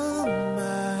 Beautiful,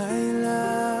 my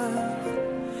love.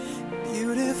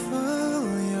 Beautiful,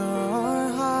 your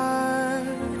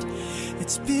heart.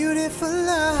 It's beautiful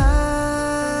life.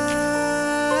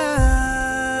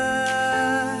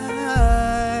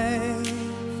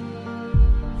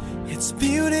 It's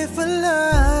beautiful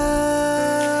life.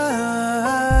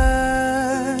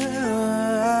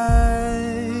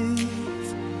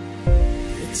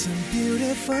 It's a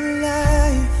beautiful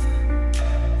life.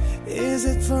 Is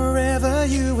it forever,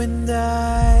 you and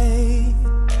I?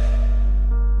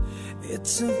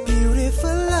 It's a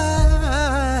beautiful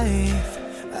life.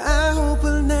 I hope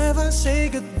we'll never say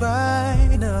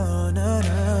goodbye. No, no,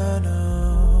 no, no.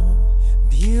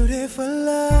 Beautiful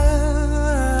love.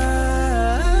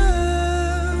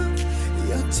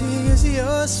 Your tears,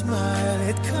 your smile,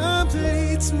 it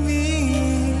completes me.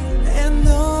 And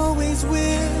always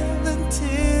will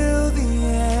till the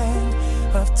end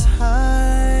of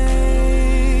time.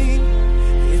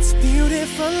 It's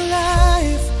beautiful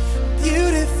life,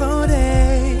 beautiful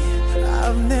day.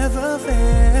 I've never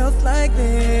felt like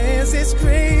this. It's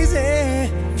crazy.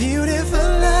 Beautiful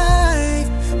life,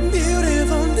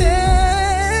 beautiful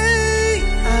day.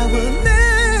 I will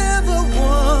never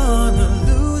wanna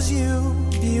lose you.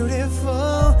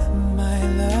 Beautiful, my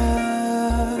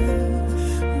love.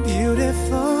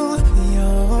 Beautiful,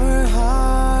 your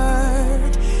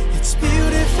heart. It's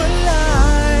beautiful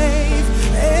life.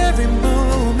 Every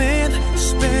moment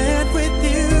spent with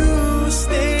you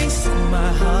stays in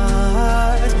my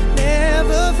heart,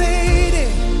 never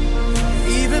fading.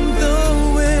 Even though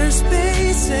we're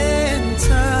space and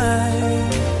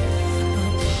time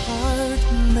apart,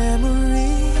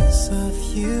 memories of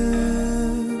you,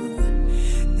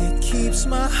 it keeps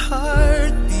my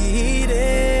heart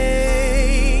beating.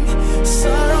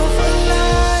 Sorrow for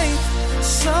life,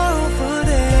 sorrow for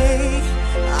day.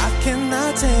 I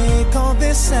cannot take all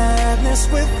this sadness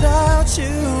without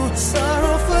you.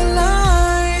 Sorrow for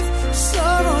life,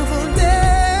 sorrow for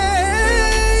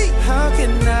day. How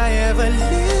can I ever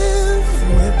live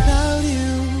without you?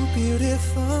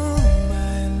 Beautiful,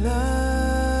 my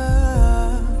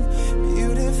love.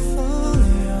 Beautiful,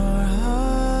 your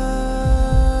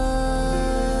heart.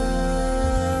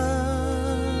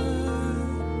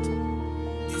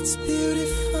 It's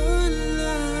beautiful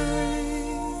life.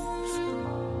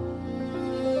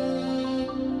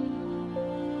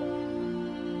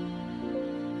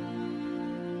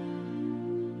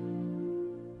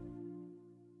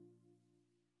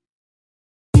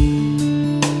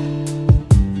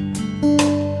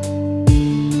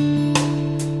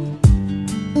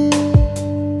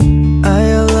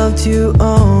 You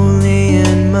only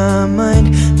in my mind,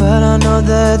 but I know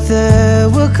that there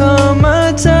will come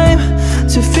a time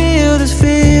to feel this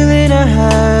feeling I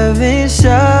have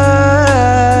inside.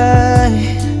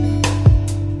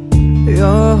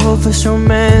 You're hopeless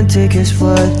romantic is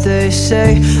what they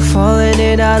say, falling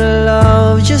it out of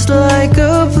love just like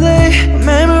a play.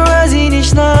 Memorizing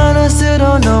each line, I still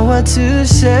don't know what to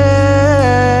say.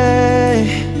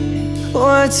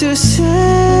 What to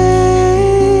say?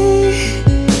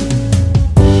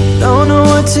 Don't know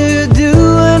what to do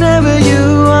whenever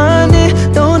you want it.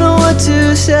 Don't know what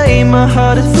to say. My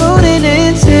heart is floating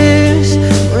in tears.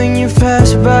 When you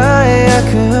pass by, I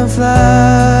could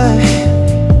fly.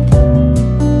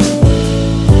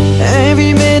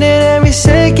 Every minute, every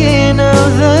second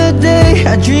of the day,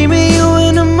 I dream of you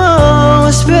in a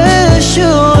more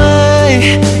special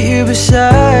way. You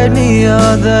beside me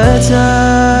all the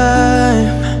time,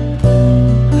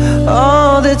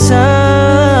 all the time.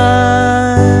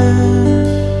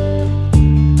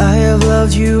 I have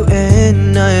loved you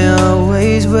and I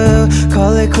always will.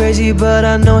 Call it crazy, but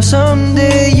I know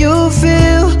someday you'll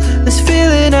feel this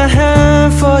feeling I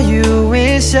have for you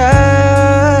inside.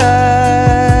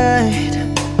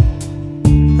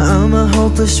 I'm a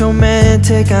hopeless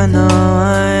romantic, I know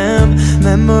I am.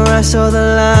 Memorized all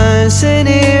the lines and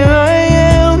here I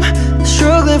am,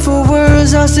 struggling for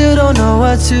words, I still don't know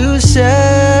what to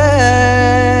say.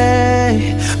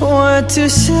 What to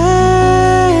say?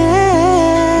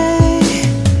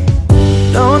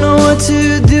 Don't know what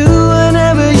to do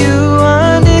whenever you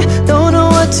want it. Don't know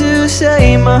what to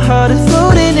say. My heart is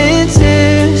floating in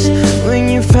tears. When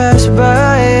you pass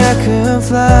by, I could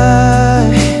fly.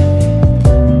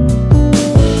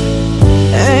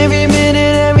 Every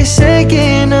minute, every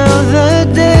second of the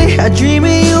day, I dream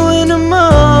of you in a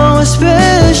more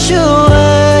special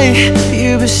way.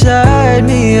 You beside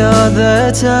me all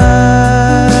the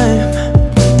time.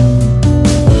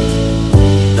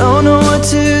 Don't know what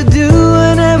to do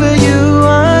whenever you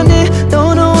want it.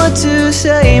 Don't know what to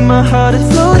say. My heart is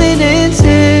floating in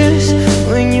tears.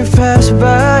 When you pass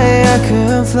by, I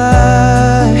could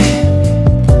fly.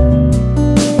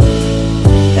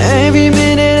 Every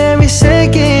minute, every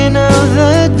second of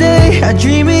the day, I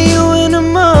dream of you in a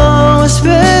more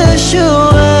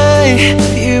special way.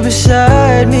 You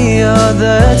beside me all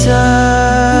the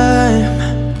time,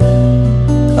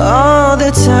 all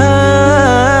the time.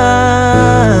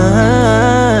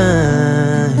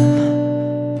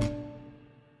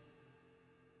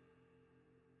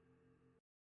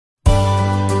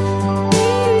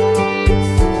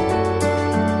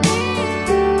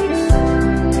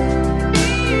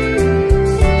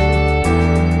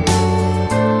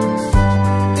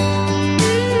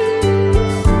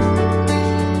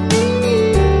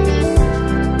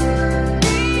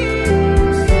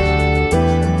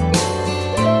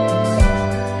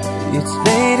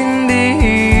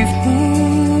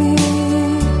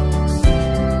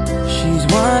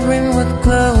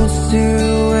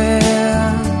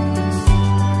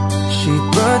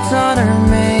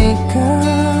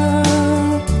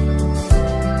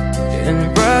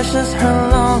 brushes her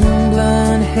long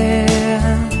blonde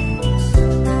hair,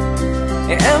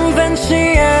 and then she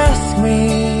asks me,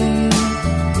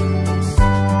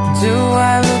 do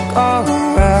I look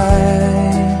alright?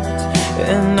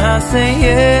 And I say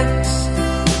yes,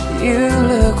 you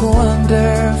look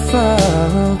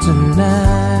wonderful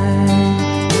tonight.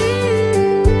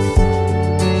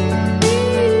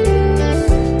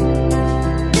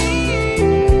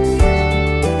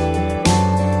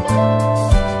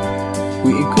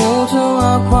 We go to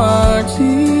a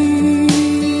party,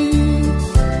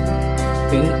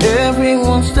 and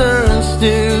everyone turns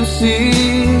to see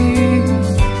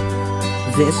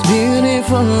this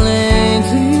beautiful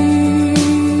lady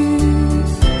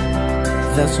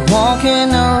that's walking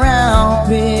around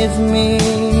with me.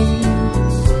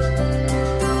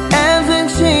 And then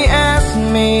she asks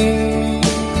me,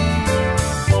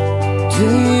 do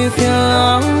you feel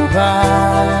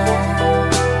alright?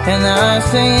 And I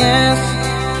say yes,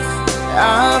 I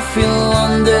feel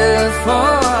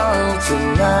wonderful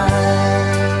tonight.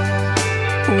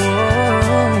 Whoa.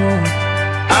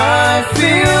 I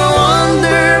feel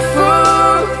wonderful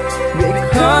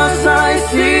because I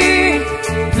see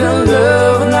the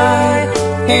love light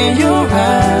in your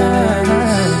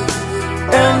eyes,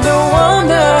 and the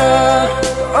wonder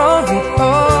of it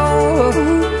all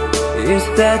is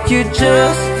that you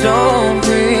just don't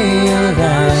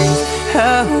realize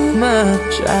how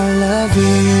much I love you.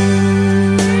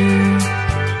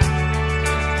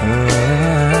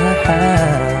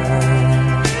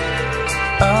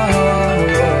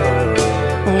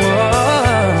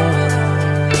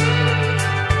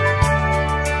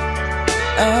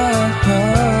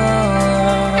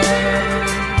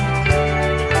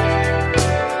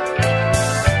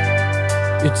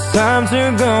 It's time to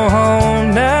go home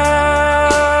now,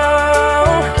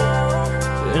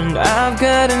 and I've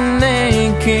got an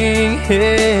aching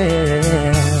head,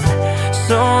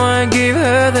 so I give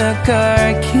her the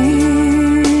car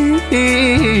key,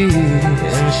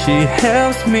 and she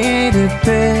helps me to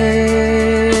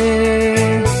pay.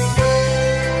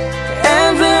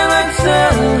 And then I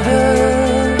tell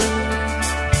her,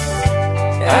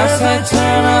 as I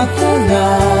turn off the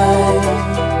light,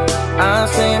 I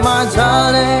say, my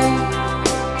darling,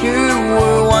 you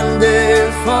were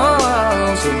wonderful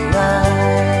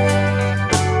tonight.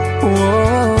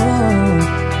 Whoa,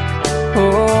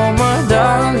 oh my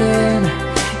darling,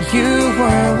 you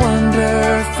were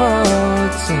wonderful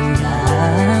tonight.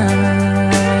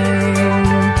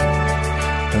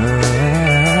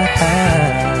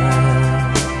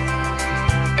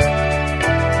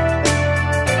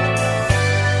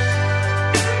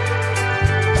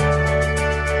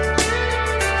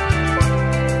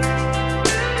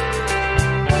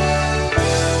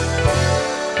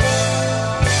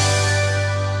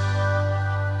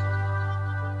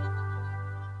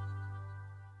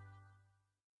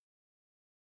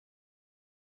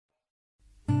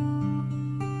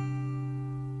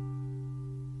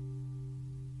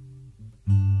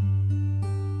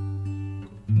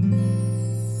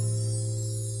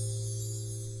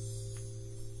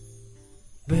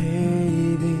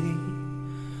 Baby,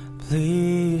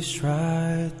 please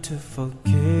try to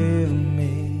forgive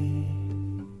me.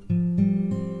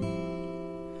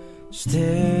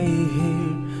 Stay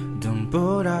here, don't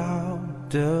put out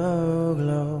the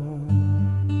glow.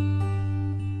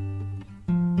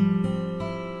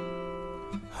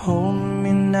 Hold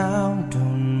me now,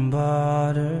 don't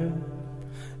bother.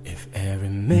 If every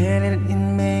minute it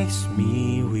makes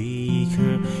me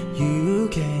weaker, you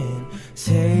can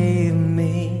save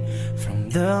me from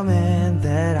the man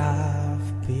that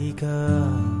I've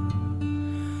become.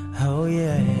 Oh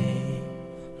yeah.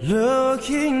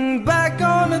 Looking back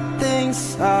on the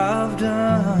things I've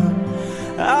done,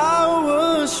 I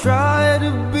was trying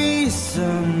to be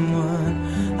someone.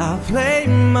 I played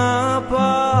my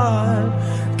part,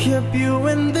 kept you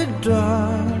in the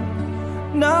dark.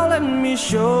 Now let me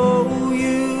show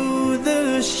you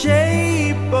the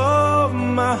shape of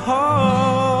my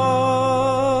heart.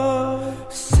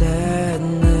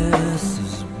 Sadness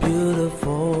is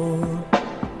beautiful,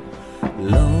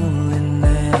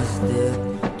 loneliness that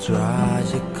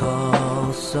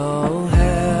tragical. So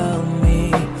help me,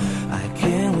 I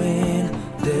can't win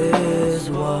this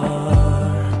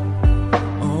war.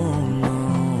 Oh no,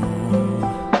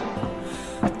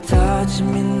 touch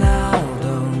me now,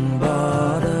 don't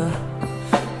bother.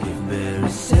 If every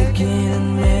second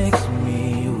makes me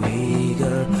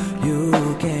weaker, you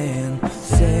can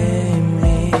save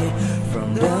me from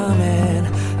the man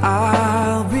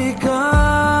I'll become.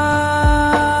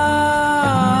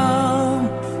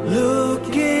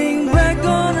 Looking back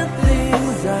on the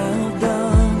things I've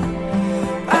done,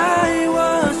 I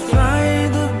was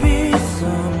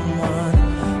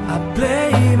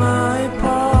my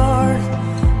part,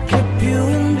 keep you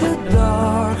in the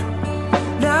dark.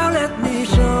 Now let me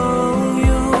show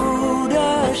you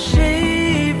the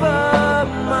shape of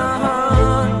my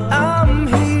heart. I'm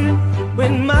here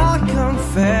with my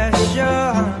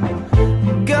confession,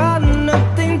 got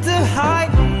nothing to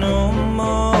hide no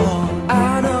more.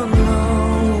 I don't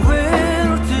know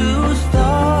where to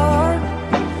start,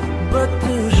 but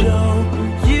to show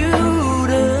you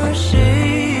the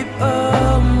shape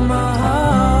of my heart.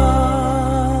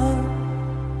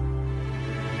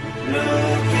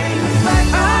 Looking back,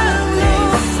 I'm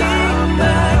looking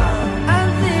back, I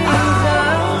think I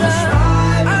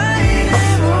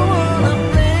never wanna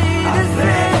play the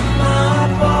same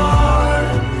part.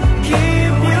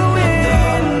 Keep you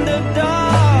in the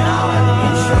dark. Now let me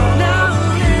show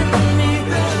you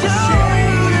the shape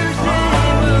of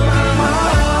my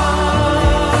heart.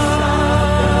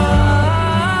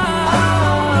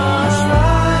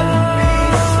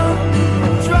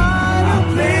 Try to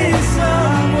be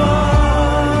someone,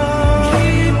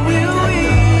 keep you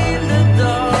in the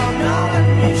dark. Now let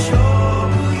me show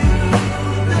you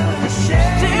the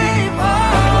shape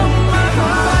of my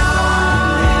heart.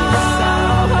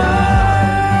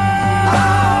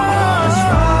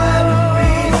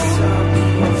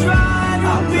 Try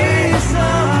to be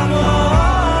someone,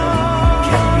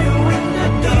 keep you in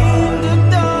the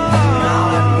dark. Now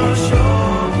let me show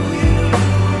you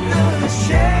the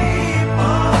shape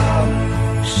of,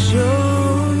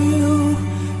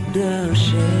 the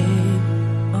shape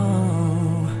of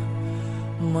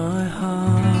my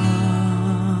heart.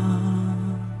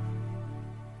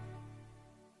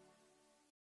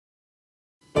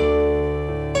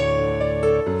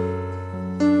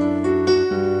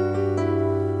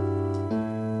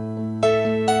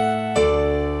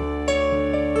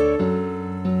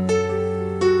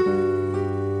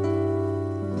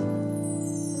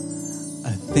 I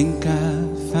think I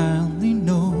finally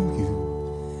know you.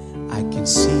 I can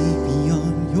see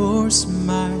beyond your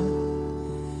smile.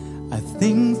 I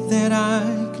think that I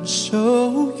can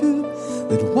show you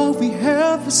that what we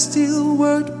have is still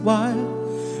worthwhile.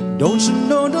 Don't you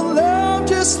know that love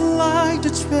just like the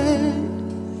thread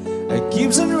that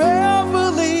keeps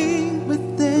unraveling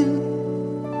within?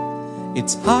 It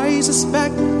ties us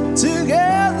back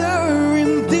together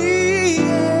in the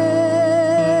end.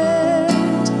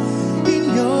 In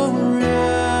your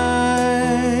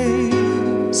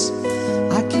eyes,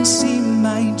 I can see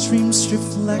my dreams'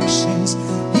 reflections.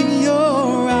 In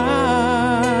your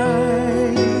eyes,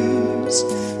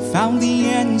 found the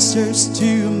answers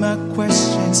to my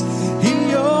questions. In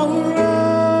your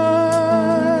eyes,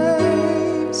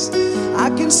 I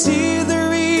can see the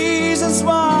reasons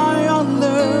why our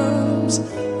love's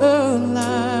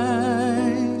alive.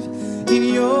 In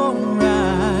your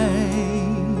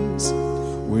eyes,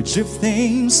 we're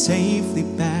drifting safely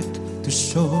back to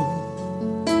shore.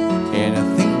 And I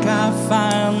think I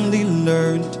finally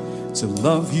learned to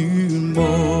love you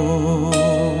more.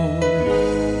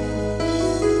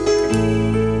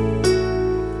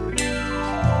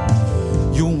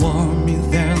 You warn me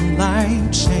that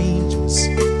life changes,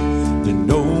 that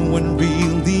no one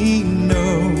really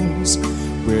knows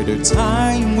where the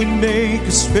time would make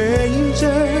us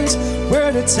strangers,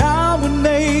 where the time would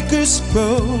make us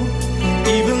grow.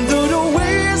 Even though the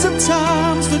ways of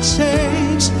times will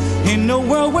change, in a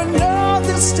world where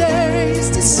nothing stays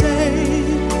the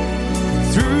same,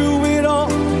 through it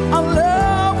all, our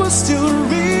love will still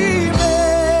remain.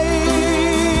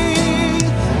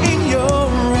 In your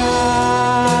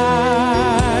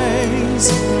eyes,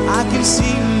 I can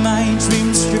see my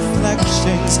dreams'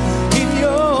 reflections. In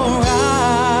your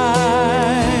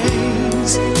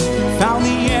eyes, found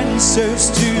the answers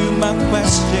to my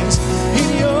questions. In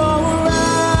your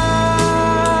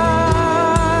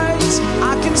eyes,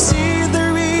 I can see the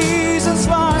reasons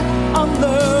why our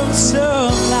love's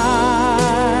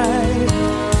alive.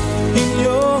 In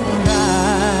your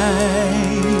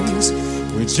eyes,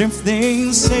 we're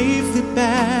drifting safely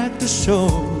back to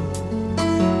shore.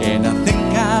 And I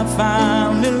think I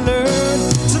finally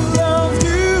learned to love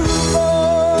you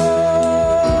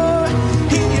more.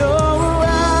 In your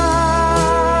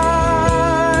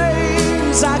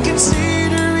eyes, I can see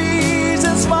the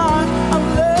reasons why our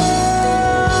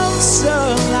love's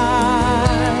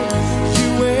alive.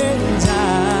 You and I,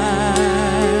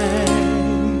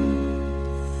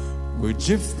 we're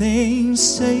drifting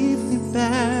safely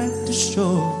back to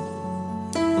shore.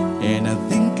 And I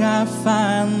think I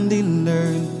finally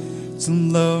learned to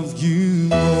love you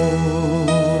more.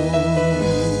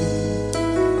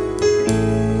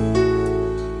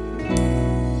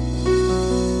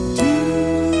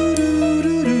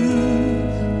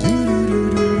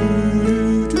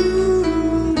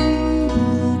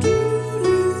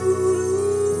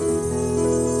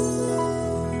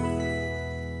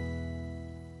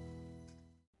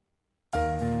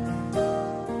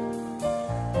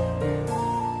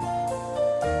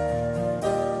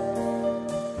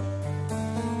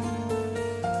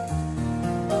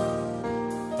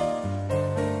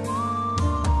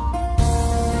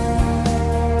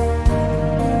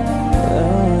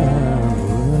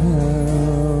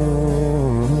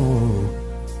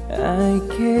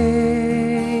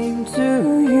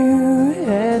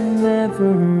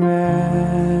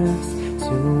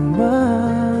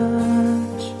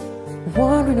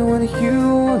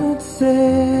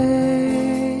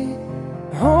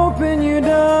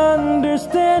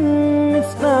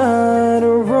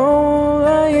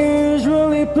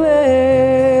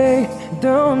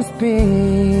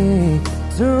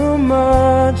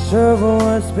 of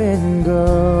what's been going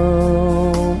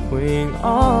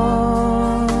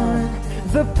on.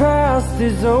 The past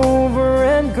is over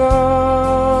and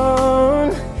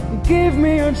gone. Give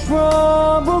me your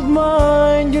troubled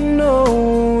mind, you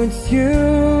know it's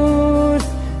used.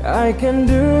 I can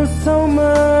do so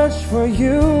much for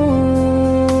you.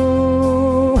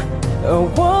 I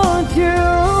want you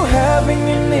having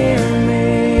you near me,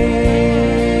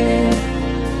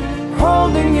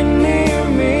 holding you near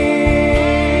me.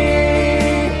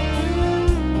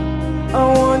 I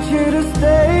want you to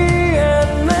stay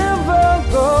and never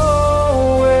go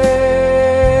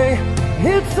away.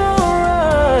 It's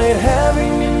alright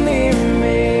having you near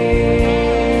me,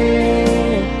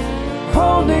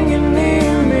 holding you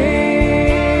near me.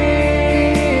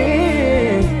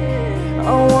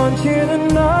 I want you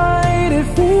tonight, it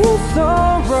feels so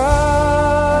right,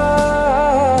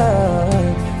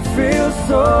 feels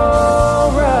so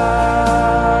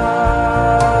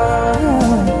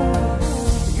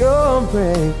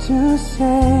to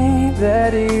say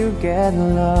that you get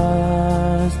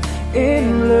lost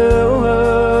in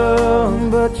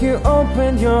love, but you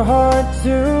opened your heart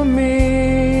to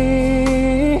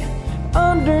me.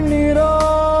 Underneath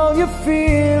all you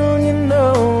feel, you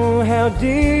know how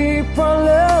deep our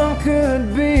love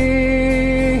could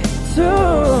be.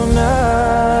 Tonight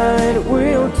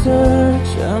we'll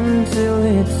touch until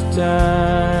it's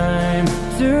time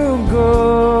to go.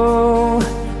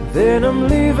 Then I'm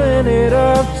leaving it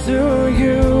up to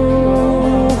you.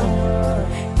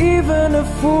 Even a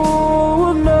fool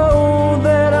will know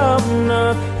that I'm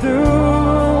not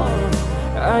through.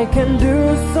 I can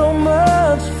do so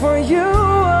much for you.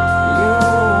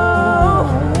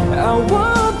 I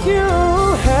want you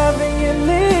having you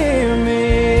near me,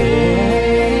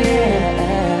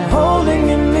 holding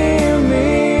you near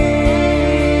me.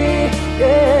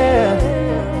 Yeah,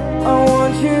 I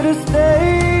want you to stay.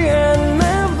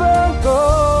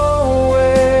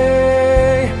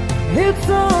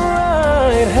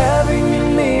 Having you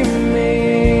near me,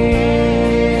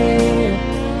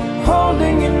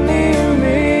 holding you near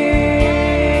me.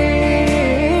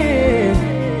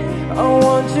 I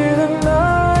want you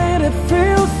tonight, it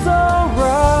feels so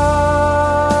right,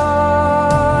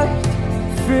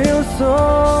 feels so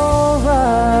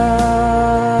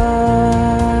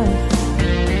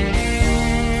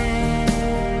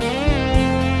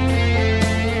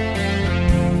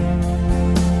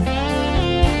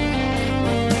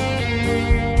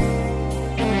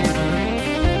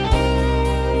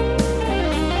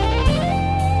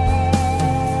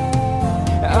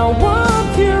I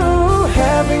want you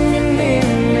having you near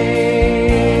me,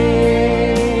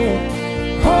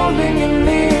 holding you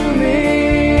near me.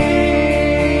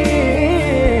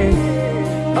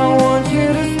 I want you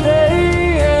to stay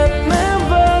and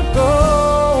never go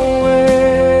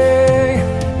away.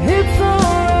 It's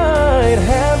alright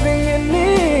having you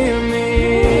near me,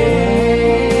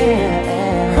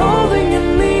 holding you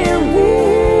near me.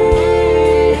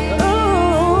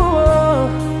 Oh,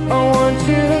 I want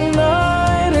you to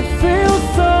feels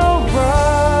so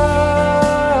right,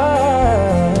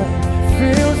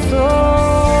 feels so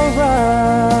right,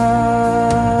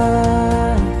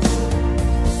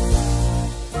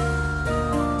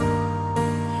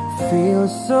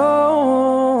 feels so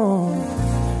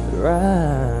right.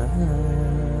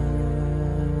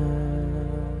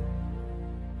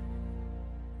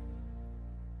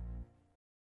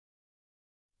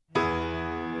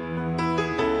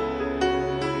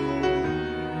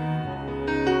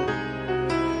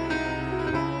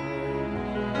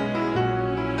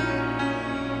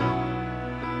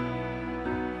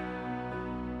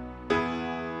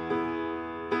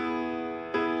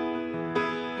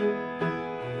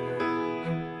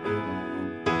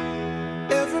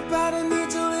 Everybody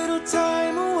needs a little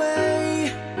time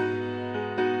away,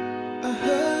 I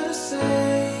heard her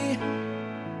say,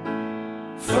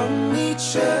 from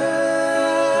each other.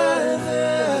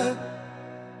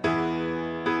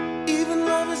 Even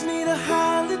lovers need a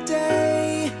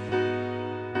holiday,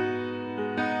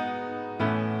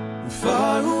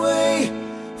 far away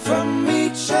from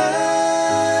each other.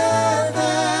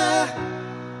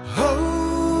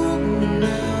 Hold me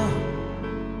now,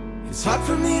 it's hard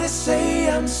for me to say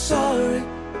I'm sorry.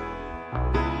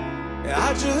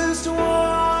 I just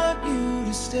want you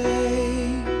to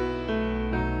stay.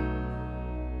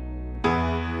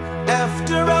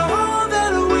 After all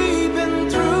that we've been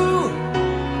through,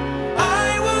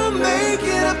 I will make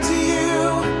it up to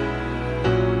you,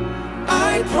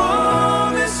 I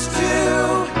promise to.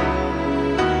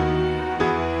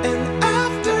 And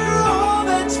after all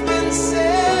that's been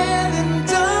said and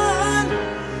done,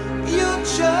 you're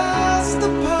just the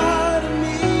part of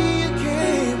me you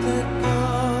can't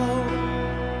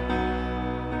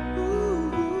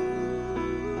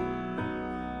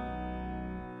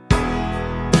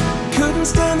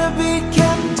stand to be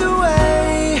kept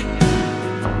away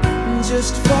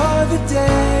just for the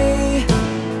day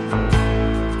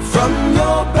from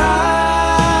your body.